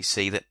desktop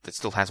PC that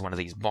still has one of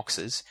these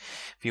boxes,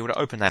 if you were to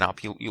open that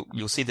up,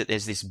 you'll see that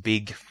there's this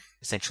big,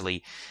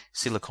 essentially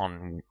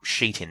silicon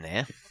sheet in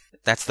there.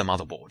 That's the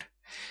motherboard.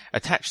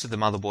 Attached to the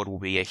motherboard will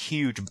be a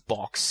huge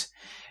box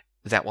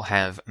that will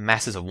have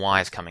masses of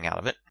wires coming out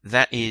of it.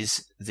 That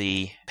is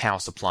the power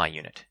supply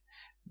unit.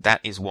 That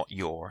is what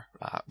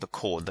the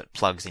cord that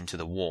plugs into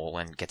the wall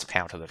and gets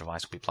power to the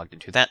device will be plugged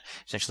into. That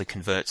essentially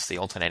converts the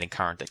alternating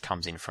current that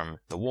comes in from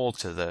the wall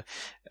to the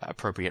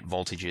appropriate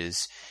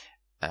voltages,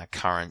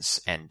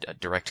 currents, and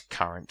direct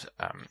current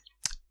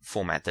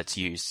format that's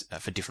used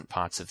for different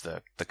parts of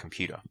the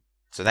computer.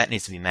 So that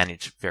needs to be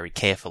managed very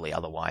carefully,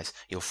 otherwise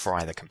you'll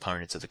fry the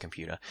components of the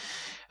computer.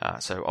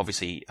 So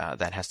obviously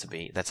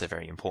that's a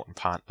very important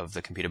part of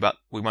the computer, but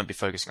we won't be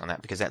focusing on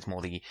that because that's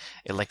more the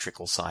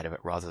electrical side of it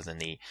rather than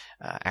the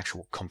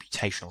actual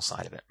computational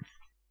side of it.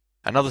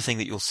 Another thing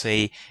that you'll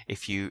see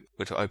if you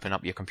were to open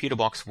up your computer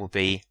box will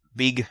be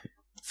big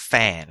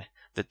fan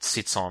that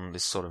sits on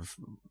this sort of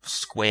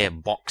square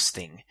box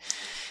thing.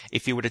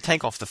 If you were to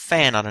take off the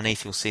fan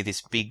underneath, you'll see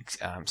this big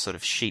sort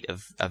of sheet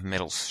of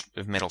metal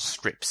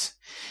strips.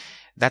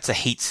 That's a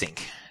heatsink.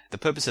 The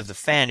purpose of the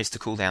fan is to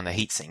cool down the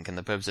heatsink, and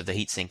the purpose of the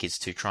heatsink is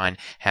to try and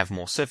have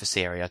more surface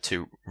area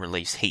to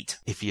release heat.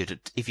 If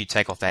you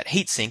take off that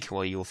heatsink,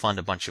 well, you'll find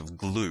a bunch of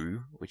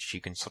glue, which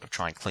you can sort of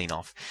try and clean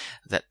off,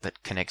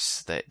 that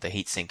connects the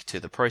heatsink to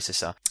the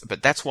processor.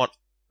 But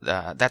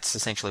that's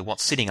essentially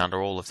what's sitting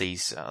under all of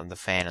these, the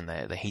fan and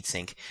the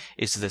heatsink,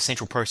 is the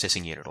central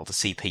processing unit, or the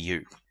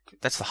CPU.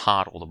 That's the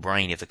heart or the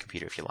brain of the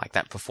computer, if you like.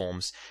 That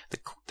performs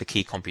the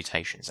key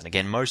computations. And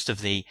again, most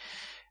of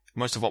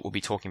what we'll be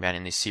talking about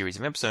in this series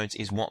of episodes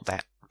is what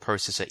that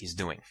processor is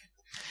doing.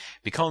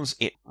 Because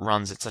it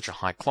runs at such a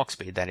high clock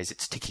speed, that is,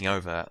 it's ticking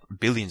over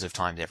billions of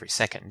times every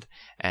second,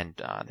 and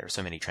there are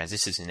so many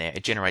transistors in there,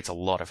 it generates a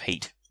lot of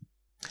heat.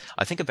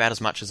 I think about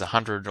as much as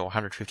 100 or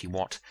 150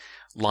 watt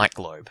light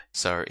globe.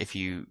 So if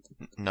you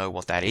know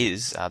what that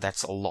is,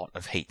 that's a lot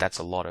of heat. That's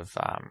a lot of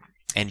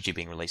energy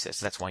being released there.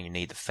 So that's why you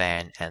need the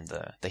fan and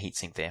the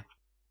heatsink there.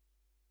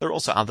 There are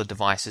also other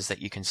devices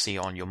that you can see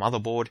on your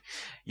motherboard.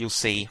 You'll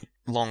see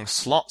long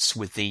slots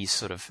with these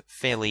sort of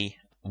fairly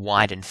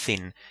wide and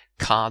thin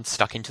cards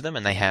stuck into them,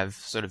 and they have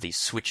sort of these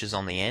switches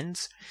on the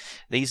ends.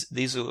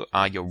 These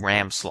are your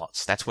RAM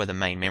slots. That's where the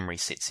main memory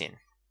sits in.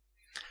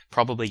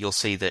 Probably you'll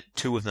see that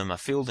 2 of them are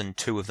filled and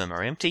 2 of them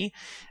are empty.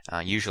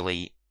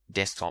 Usually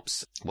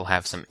desktops will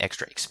have some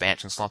extra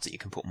expansion slots that you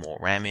can put more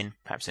RAM in.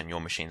 Perhaps in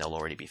your machine they'll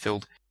already be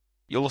filled.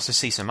 You'll also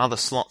see some other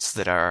slots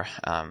that are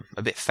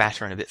a bit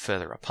fatter and a bit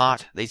further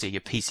apart. These are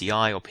your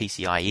PCI or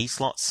PCIe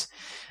slots.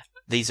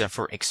 These are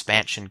for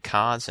expansion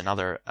cards and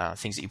other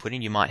things that you put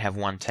in. You might have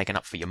one taken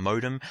up for your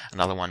modem.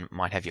 Another one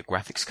might have your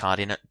graphics card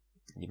in it.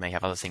 You may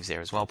have other things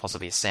there as well,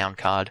 possibly a sound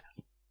card.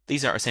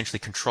 These are essentially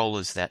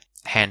controllers that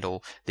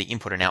handle the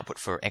input and output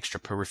for extra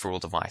peripheral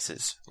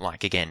devices,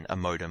 like, again, a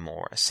modem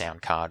or a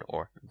sound card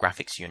or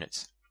graphics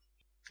units.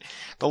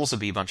 There'll also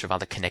be a bunch of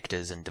other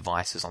connectors and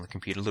devices on the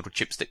computer, little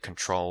chips that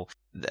control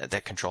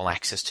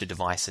access to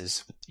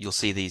devices. You'll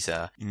see these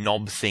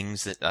knob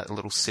things, that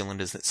little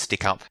cylinders that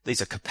stick up.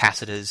 These are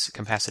capacitors.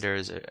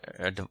 Capacitors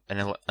are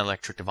an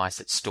electric device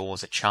that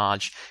stores a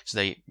charge, so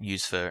they're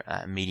used for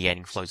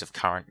mediating flows of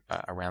current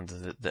around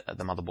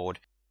the motherboard.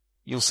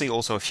 You'll see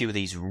also a few of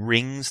these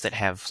rings that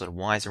have sort of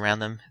wires around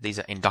them. These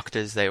are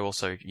inductors. They're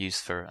also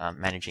used for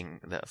managing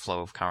the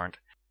flow of current.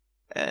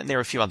 And there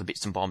are a few other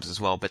bits and bobs as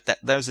well, but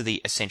those are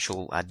the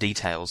essential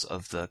details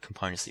of the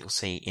components that you'll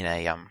see in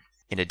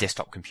a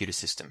desktop computer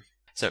system.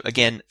 So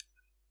again,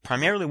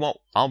 primarily what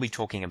I'll be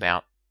talking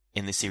about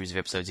in this series of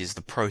episodes is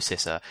the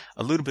processor,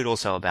 a little bit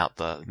also about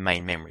the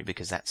main memory,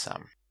 because that's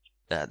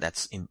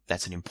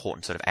an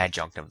important sort of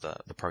adjunct of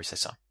the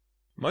processor.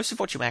 Most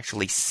of what you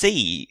actually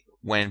see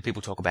when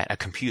people talk about a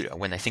computer,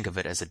 when they think of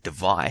it as a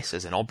device,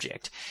 as an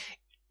object,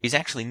 is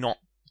actually not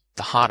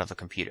the heart of the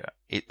computer.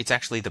 It's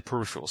actually the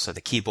peripherals, so the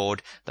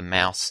keyboard, the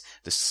mouse,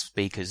 the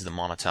speakers, the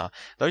monitor.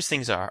 Those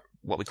things are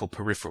what we call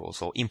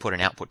peripherals, or input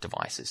and output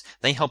devices.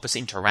 They help us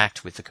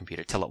interact with the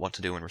computer, tell it what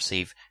to do and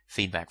receive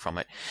feedback from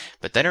it.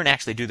 But they don't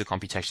actually do the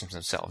computations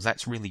themselves.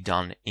 That's really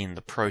done in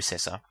the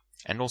processor,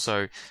 and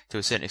also to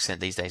a certain extent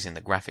these days in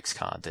the graphics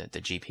card,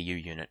 the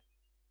GPU unit.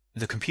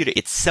 The computer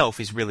itself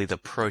is really the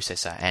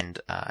processor and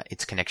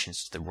its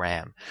connections to the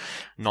RAM,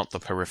 not the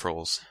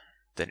peripherals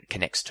that it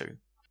connects to.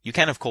 You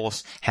can, of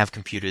course, have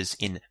computers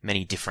in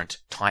many different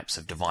types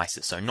of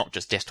devices, so not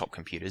just desktop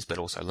computers, but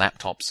also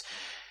laptops,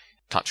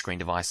 touchscreen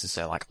devices,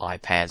 so like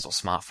iPads or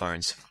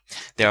smartphones.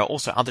 There are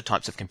also other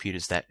types of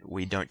computers that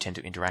we don't tend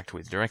to interact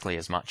with directly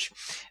as much,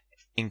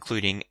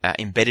 including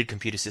embedded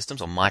computer systems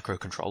or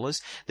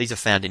microcontrollers. These are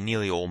found in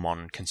nearly all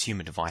modern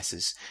consumer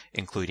devices,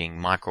 including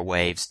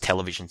microwaves,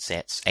 television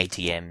sets,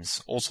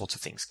 ATMs, all sorts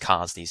of things.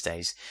 Cars these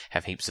days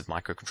have heaps of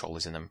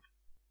microcontrollers in them.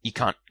 You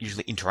can't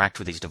usually interact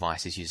with these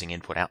devices using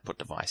input-output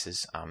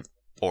devices,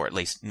 or at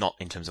least not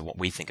in terms of what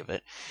we think of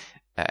it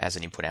as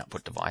an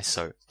input-output device.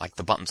 So, like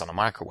the buttons on a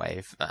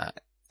microwave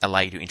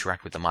allow you to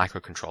interact with the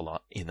microcontroller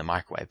in the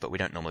microwave, but we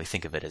don't normally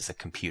think of it as a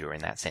computer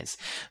in that sense.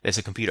 There's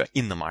a computer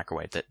in the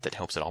microwave that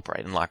helps it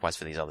operate, and likewise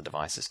for these other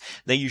devices.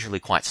 They're usually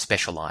quite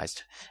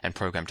specialized and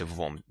programmed to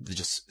perform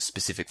just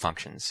specific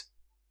functions.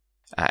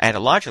 At a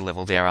larger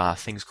level, there are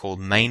things called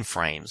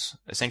mainframes,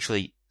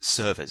 essentially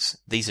servers.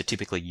 These are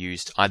typically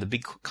used, either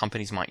big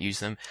companies might use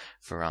them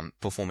for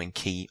performing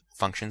key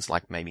functions,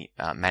 like maybe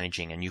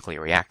managing a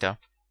nuclear reactor,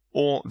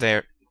 or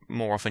they're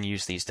more often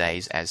used these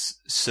days as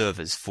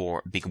servers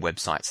for big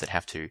websites that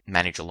have to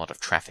manage a lot of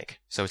traffic.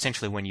 So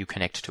essentially when you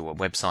connect to a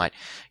website,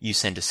 you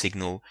send a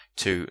signal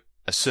to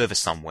a server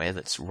somewhere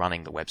that's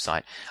running the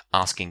website,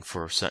 asking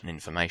for certain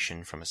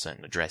information from a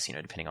certain address,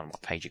 depending on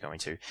what page you're going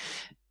to.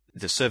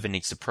 The server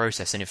needs to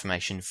process that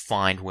information,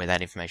 find where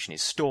that information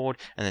is stored,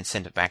 and then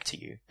send it back to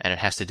you. And it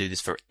has to do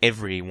this for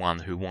everyone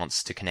who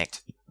wants to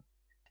connect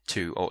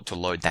to, or to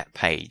load that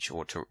page,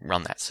 or to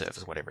run that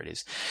service, whatever it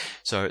is.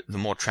 So the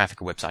more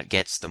traffic a website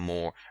gets, the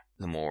more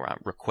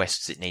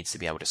requests it needs to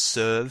be able to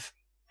serve,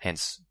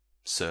 hence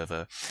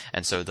server,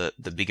 and so the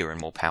bigger and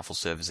more powerful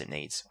servers it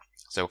needs.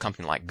 So a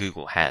company like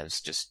Google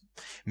has just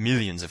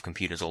millions of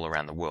computers all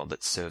around the world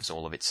that serves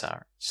all of its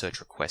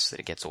search requests that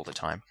it gets all the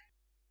time.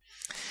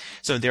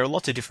 So there are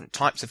lots of different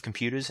types of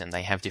computers, and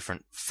they have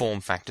different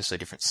form factors, so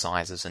different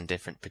sizes and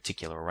different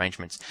particular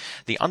arrangements.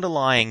 The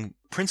underlying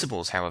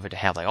principles, however, to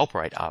how they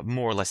operate are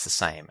more or less the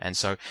same. And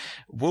so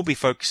we'll be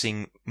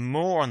focusing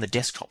more on the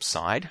desktop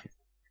side,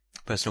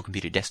 personal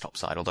computer desktop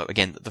side, although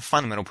again, the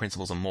fundamental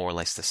principles are more or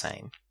less the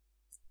same.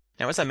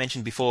 Now, as I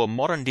mentioned before,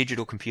 modern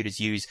digital computers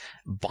use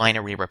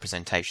binary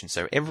representation.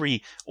 So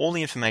all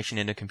the information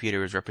in a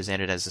computer is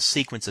represented as a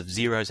sequence of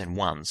zeros and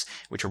ones,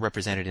 which are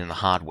represented in the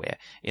hardware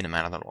in a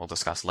manner that I'll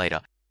discuss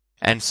later.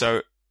 And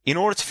so, in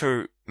order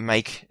to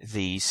make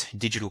these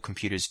digital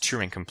computers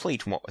Turing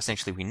complete, what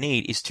essentially we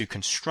need is to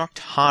construct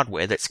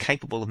hardware that's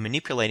capable of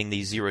manipulating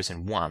these zeros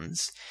and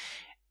ones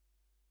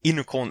in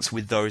accordance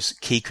with those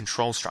key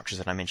control structures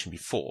that I mentioned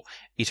before: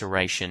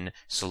 iteration,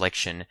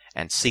 selection,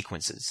 and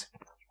sequences.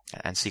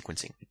 And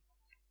sequencing.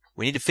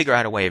 We need to figure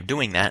out a way of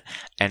doing that,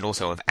 and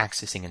also of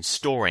accessing and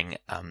storing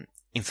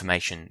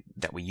information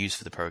that we use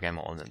for the program,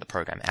 or that the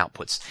program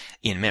outputs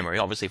in memory.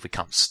 Obviously, if we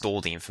can't store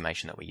the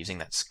information that we're using,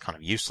 that's kind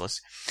of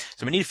useless.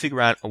 So we need to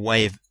figure out a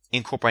way of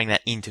incorporating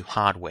that into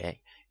hardware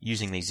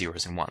using these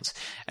zeros and ones.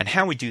 And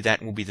how we do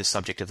that will be the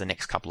subject of the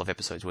next couple of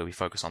episodes, where we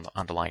focus on the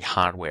underlying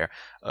hardware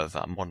of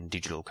modern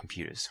digital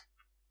computers.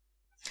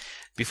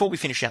 Before we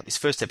finish out this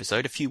first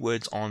episode, a few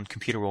words on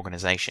computer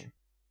organization.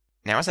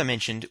 Now, as I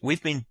mentioned,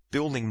 we've been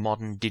building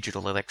modern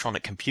digital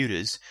electronic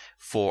computers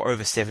for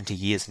over 70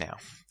 years now.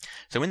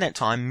 So in that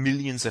time,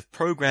 millions of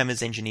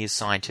programmers, engineers,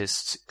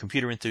 scientists,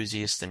 computer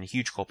enthusiasts, and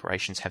huge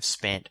corporations have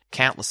spent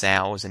countless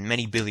hours and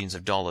many billions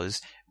of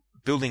dollars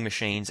building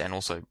machines and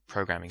also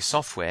programming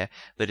software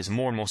that is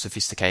more and more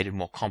sophisticated,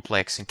 more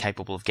complex, and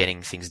capable of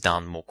getting things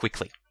done more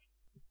quickly.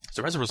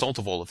 So as a result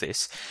of all of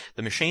this,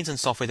 the machines and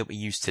software that we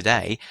use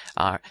today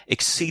are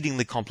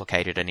exceedingly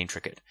complicated and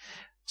intricate.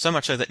 So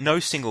much so that no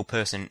single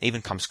person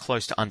even comes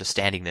close to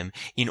understanding them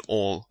in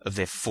all of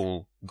their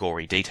full,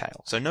 gory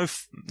detail. So no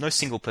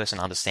single person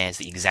understands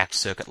the exact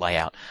circuit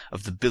layout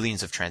of the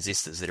billions of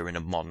transistors that are in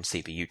a modern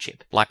CPU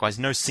chip. Likewise,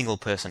 no single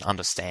person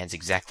understands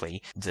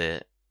exactly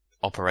the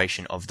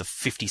operation of the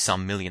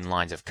 50-some million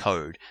lines of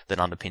code that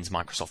underpins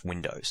Microsoft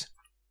Windows.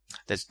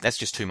 That's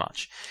just too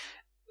much.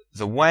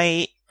 The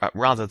way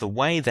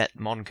that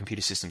modern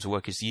computer systems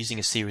work is using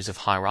a series of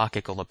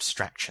hierarchical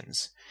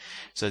abstractions.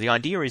 So the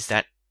idea is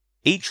that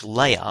each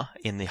layer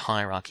in the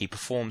hierarchy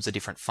performs a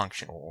different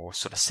function or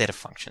sort of set of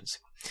functions.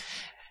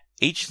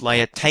 Each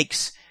layer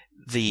takes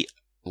the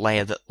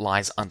layer that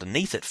lies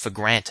underneath it for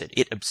granted.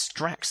 It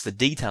abstracts the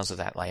details of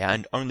that layer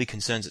and only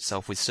concerns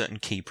itself with certain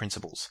key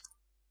principles.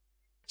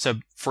 So,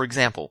 for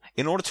example,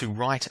 in order to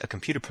write a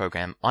computer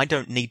program, I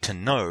don't need to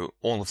know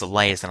all of the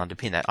layers that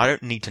underpin that. I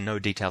don't need to know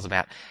details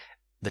about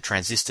the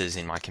transistors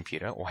in my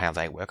computer or how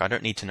they work. I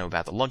don't need to know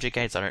about the logic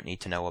gates. I don't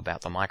need to know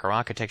about the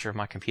microarchitecture of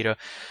my computer.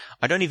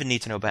 I don't even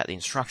need to know about the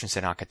instruction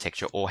set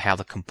architecture or how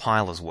the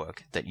compilers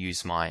work that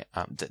use my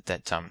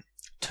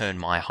turn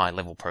my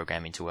high-level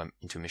program into a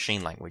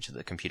machine language that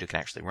the computer can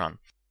actually run.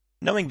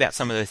 Knowing about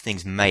some of those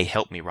things may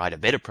help me write a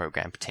better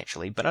program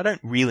potentially, but I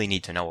don't really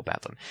need to know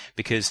about them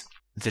because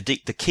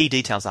the key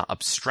details are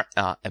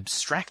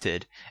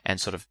abstracted and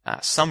sort of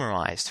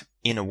summarized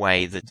in a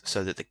way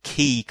so that the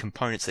key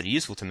components that are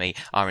useful to me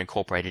are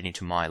incorporated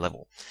into my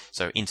level.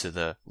 So into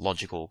the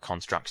logical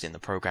constructs in the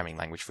programming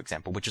language, for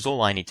example, which is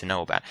all I need to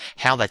know about.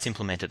 How that's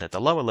implemented at the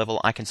lower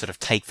level, I can sort of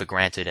take for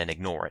granted and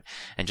ignore it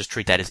and just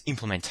treat that as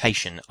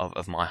implementation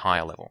of my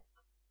higher level.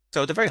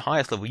 So at the very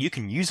highest level, you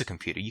can use a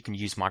computer. You can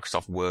use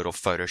Microsoft Word or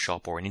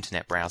Photoshop or an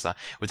internet browser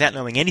without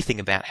knowing anything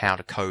about how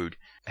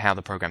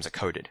the programs are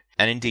coded.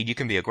 And indeed, you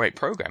can be a great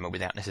programmer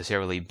without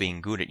necessarily being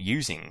good at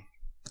using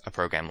a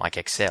program like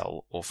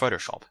Excel or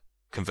Photoshop.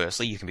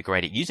 Conversely, you can be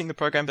great at using the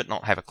program but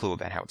not have a clue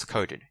about how it's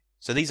coded.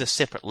 So these are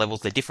separate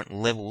levels. They're different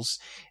levels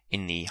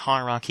in the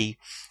hierarchy,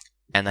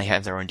 and they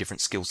have their own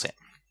different skill set.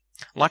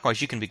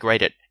 Likewise, you can be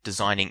great at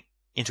designing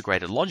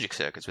integrated logic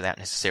circuits without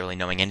necessarily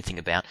knowing anything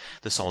about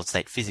the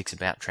solid-state physics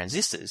about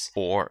transistors,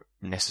 or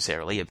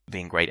necessarily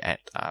being great at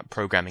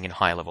programming in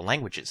higher-level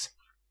languages.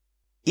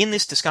 In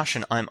this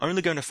discussion, I'm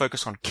only going to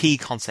focus on key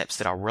concepts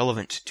that are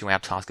relevant to our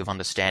task of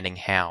understanding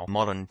how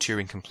modern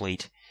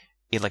Turing-complete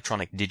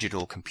electronic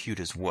digital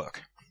computers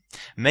work.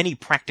 Many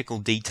practical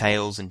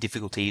details and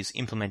difficulties,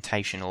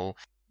 implementational,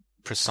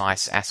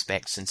 precise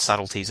aspects and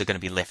subtleties are going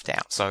to be left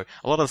out. So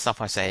a lot of the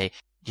stuff I say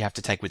you have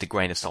to take with a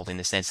grain of salt in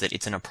the sense that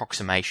it's an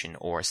approximation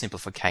or a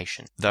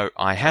simplification. Though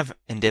I have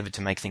endeavored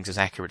to make things as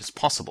accurate as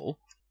possible,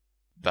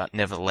 but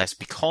nevertheless,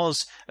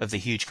 because of the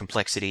huge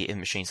complexity in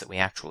machines that we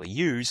actually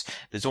use,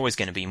 there's always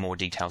going to be more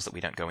details that we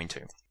don't go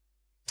into.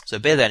 So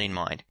bear that in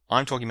mind.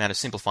 I'm talking about a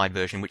simplified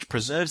version which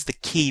preserves the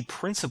key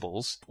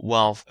principles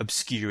while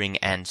obscuring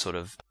and sort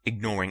of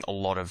ignoring a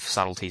lot of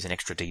subtleties and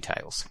extra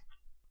details.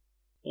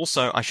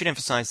 Also, I should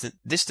emphasize that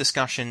this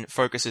discussion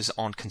focuses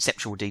on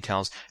conceptual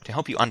details to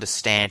help you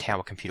understand how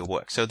a computer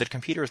works. So that a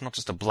computer is not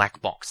just a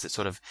black box that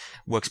sort of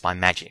works by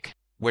magic.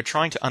 We're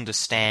trying to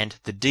understand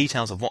the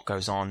details of what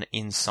goes on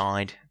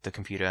inside the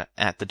computer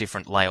at the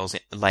different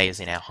layers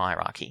in our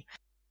hierarchy.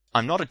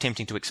 I'm not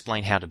attempting to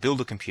explain how to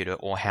build a computer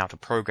or how to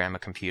program a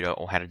computer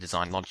or how to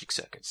design logic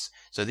circuits.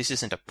 So this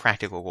isn't a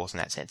practical course in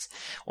that sense,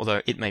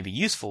 although it may be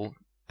useful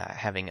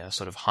having a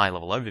sort of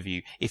high-level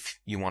overview if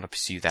you want to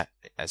pursue that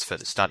as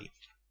further study.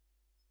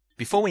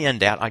 Before we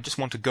end out, I just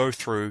want to go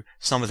through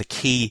some of the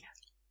key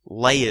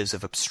layers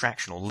of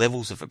abstraction or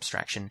levels of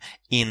abstraction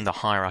in the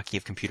hierarchy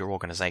of computer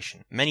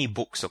organization. Many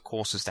books or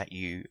courses that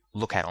you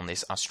look at on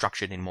this are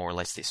structured in more or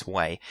less this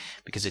way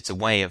because it's a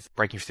way of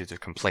breaking through the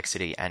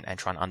complexity and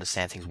trying to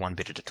understand things one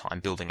bit at a time,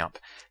 building up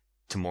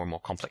to more and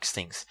more complex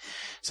things.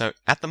 So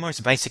at the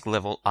most basic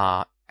level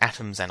are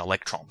atoms and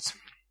electrons,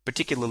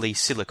 particularly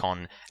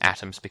silicon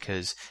atoms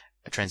because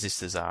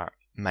transistors are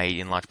made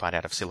in large part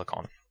out of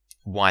silicon.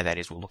 Why that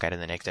is, we'll look at in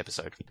the next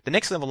episode. The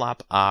next level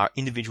up are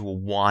individual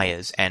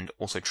wires and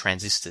also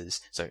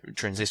transistors. So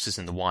transistors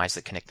and the wires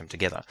that connect them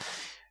together.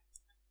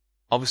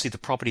 Obviously, the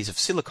properties of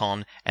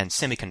silicon and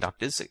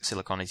semiconductors,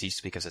 silicon is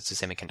used because it's a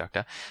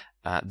semiconductor,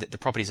 the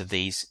properties of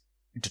these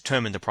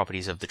determine the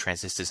properties of the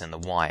transistors and the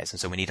wires. And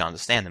so we need to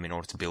understand them in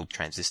order to build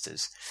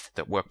transistors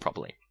that work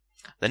properly.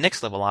 The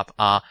next level up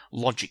are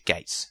logic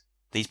gates.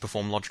 These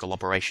perform logical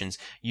operations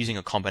using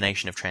a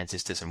combination of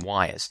transistors and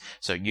wires.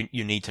 So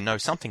you need to know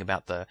something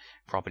about the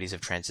properties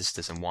of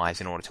transistors and wires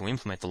in order to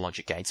implement the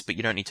logic gates, but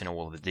you don't need to know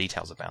all of the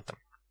details about them.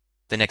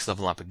 The next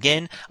level up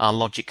again are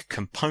logic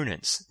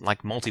components,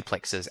 like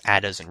multiplexers,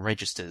 adders, and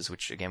registers,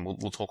 which again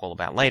we'll talk all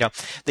about later.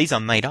 These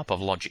are made up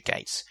of logic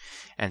gates.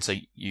 And so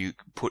you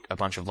put a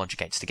bunch of logic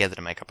gates together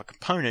to make up a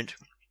component,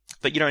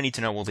 but you don't need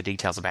to know all the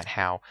details about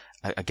how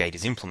a gate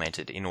is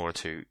implemented in order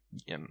to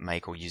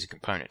make or use a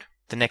component.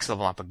 The next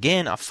level up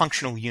again are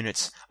functional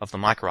units of the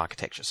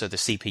microarchitecture, so the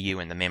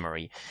CPU and the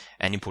memory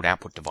and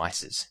input-output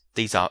devices.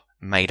 These are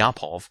made up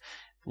of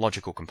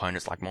logical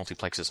components like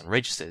multiplexers and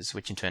registers,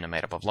 which in turn are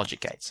made up of logic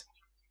gates.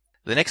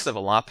 The next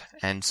level up,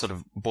 and sort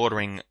of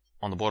bordering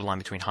on the borderline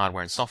between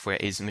hardware and software,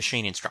 is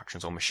machine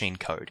instructions or machine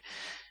code.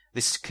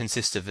 This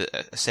consists of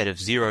a set of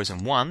zeros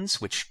and ones,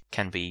 which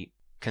can be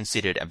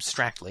considered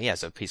abstractly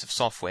as a piece of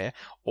software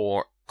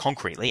or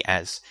concretely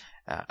as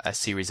a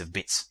series of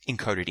bits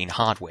encoded in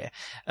hardware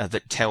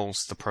that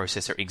tells the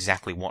processor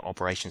exactly what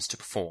operations to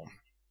perform.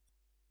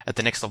 At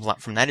the next level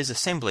up from that is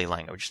assembly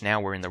language. Now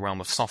we're in the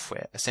realm of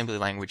software. Assembly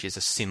language is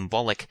a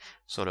symbolic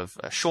sort of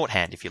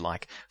shorthand, if you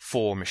like,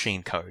 for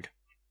machine code.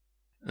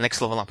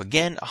 Next level up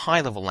again are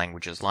high-level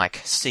languages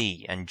like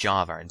C and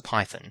Java and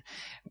Python,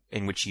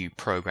 in which you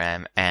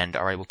program and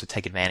are able to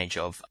take advantage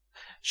of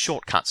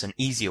shortcuts and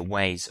easier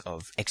ways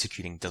of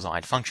executing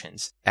desired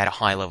functions at a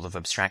high level of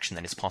abstraction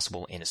than is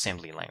possible in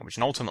assembly language.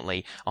 And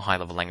ultimately, a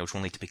high-level language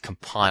will need to be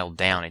compiled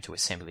down into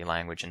assembly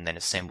language and then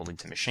assembled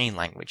into machine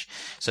language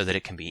so that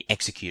it can be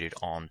executed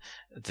on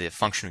the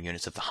functional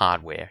units of the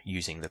hardware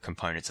using the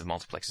components of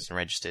multiplexers and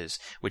registers,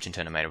 which in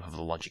turn are made up of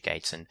the logic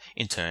gates and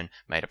in turn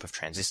made up of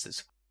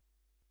transistors.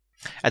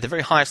 At the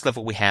very highest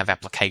level, we have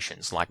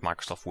applications like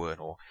Microsoft Word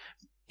or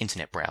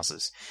internet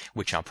browsers,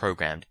 which are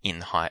programmed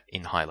in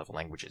high-level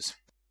languages.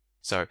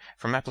 So,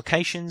 from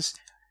applications,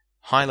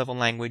 high-level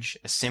language,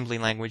 assembly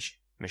language,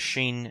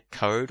 machine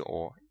code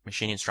or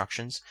machine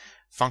instructions,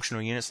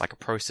 functional units like a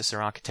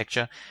processor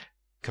architecture,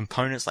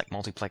 components like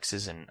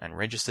multiplexers and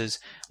registers,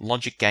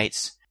 logic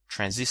gates,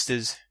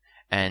 transistors,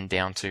 and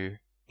down to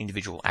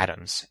individual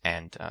atoms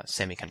and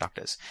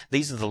semiconductors.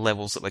 These are the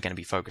levels that we're going to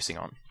be focusing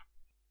on.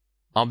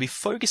 I'll be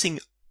focusing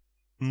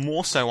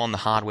more so on the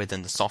hardware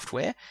than the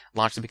software,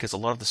 largely because a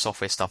lot of the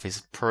software stuff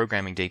is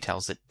programming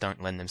details that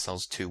don't lend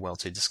themselves too well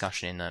to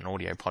discussion in an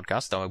audio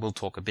podcast, though I will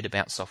talk a bit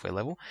about software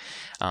level.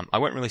 I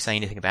won't really say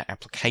anything about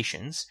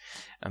applications,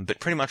 but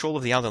pretty much all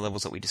of the other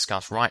levels that we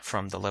discuss, right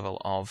from the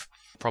level of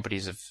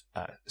properties of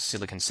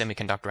silicon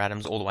semiconductor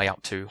atoms all the way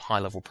up to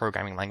high-level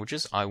programming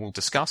languages, I will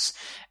discuss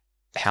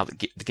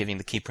giving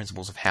the key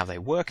principles of how they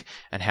work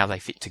and how they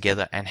fit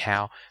together and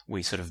how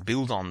we sort of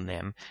build on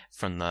them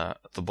from the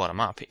bottom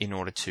up in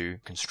order to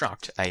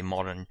construct a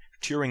modern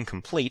Turing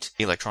complete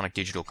electronic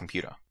digital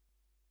computer.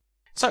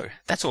 So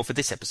that's all for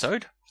this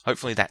episode.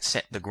 Hopefully that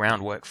set the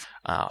groundwork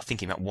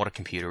thinking about what a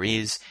computer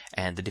is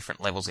and the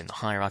different levels in the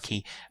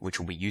hierarchy, which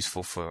will be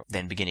useful for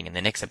then beginning in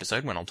the next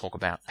episode when I'll talk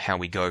about how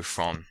we go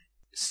from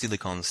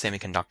silicon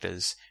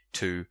semiconductors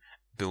to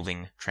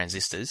building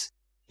transistors.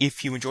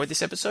 If you enjoyed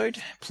this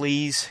episode,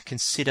 please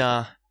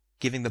consider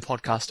giving the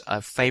podcast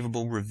a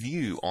favorable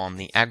review on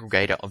the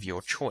aggregator of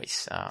your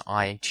choice.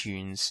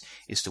 iTunes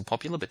is still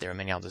popular, but there are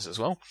many others as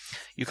well.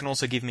 You can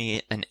also give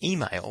me an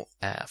email,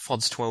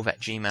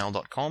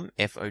 fods12@gmail.com,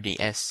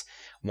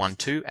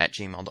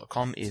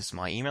 fods12@gmail.com is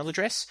my email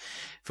address.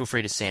 Feel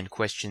free to send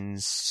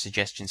questions,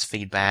 suggestions,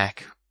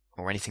 feedback,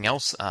 or anything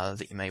else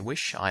that you may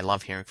wish. I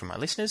love hearing from my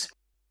listeners.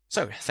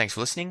 So, thanks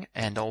for listening,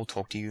 and I'll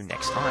talk to you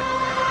next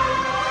time.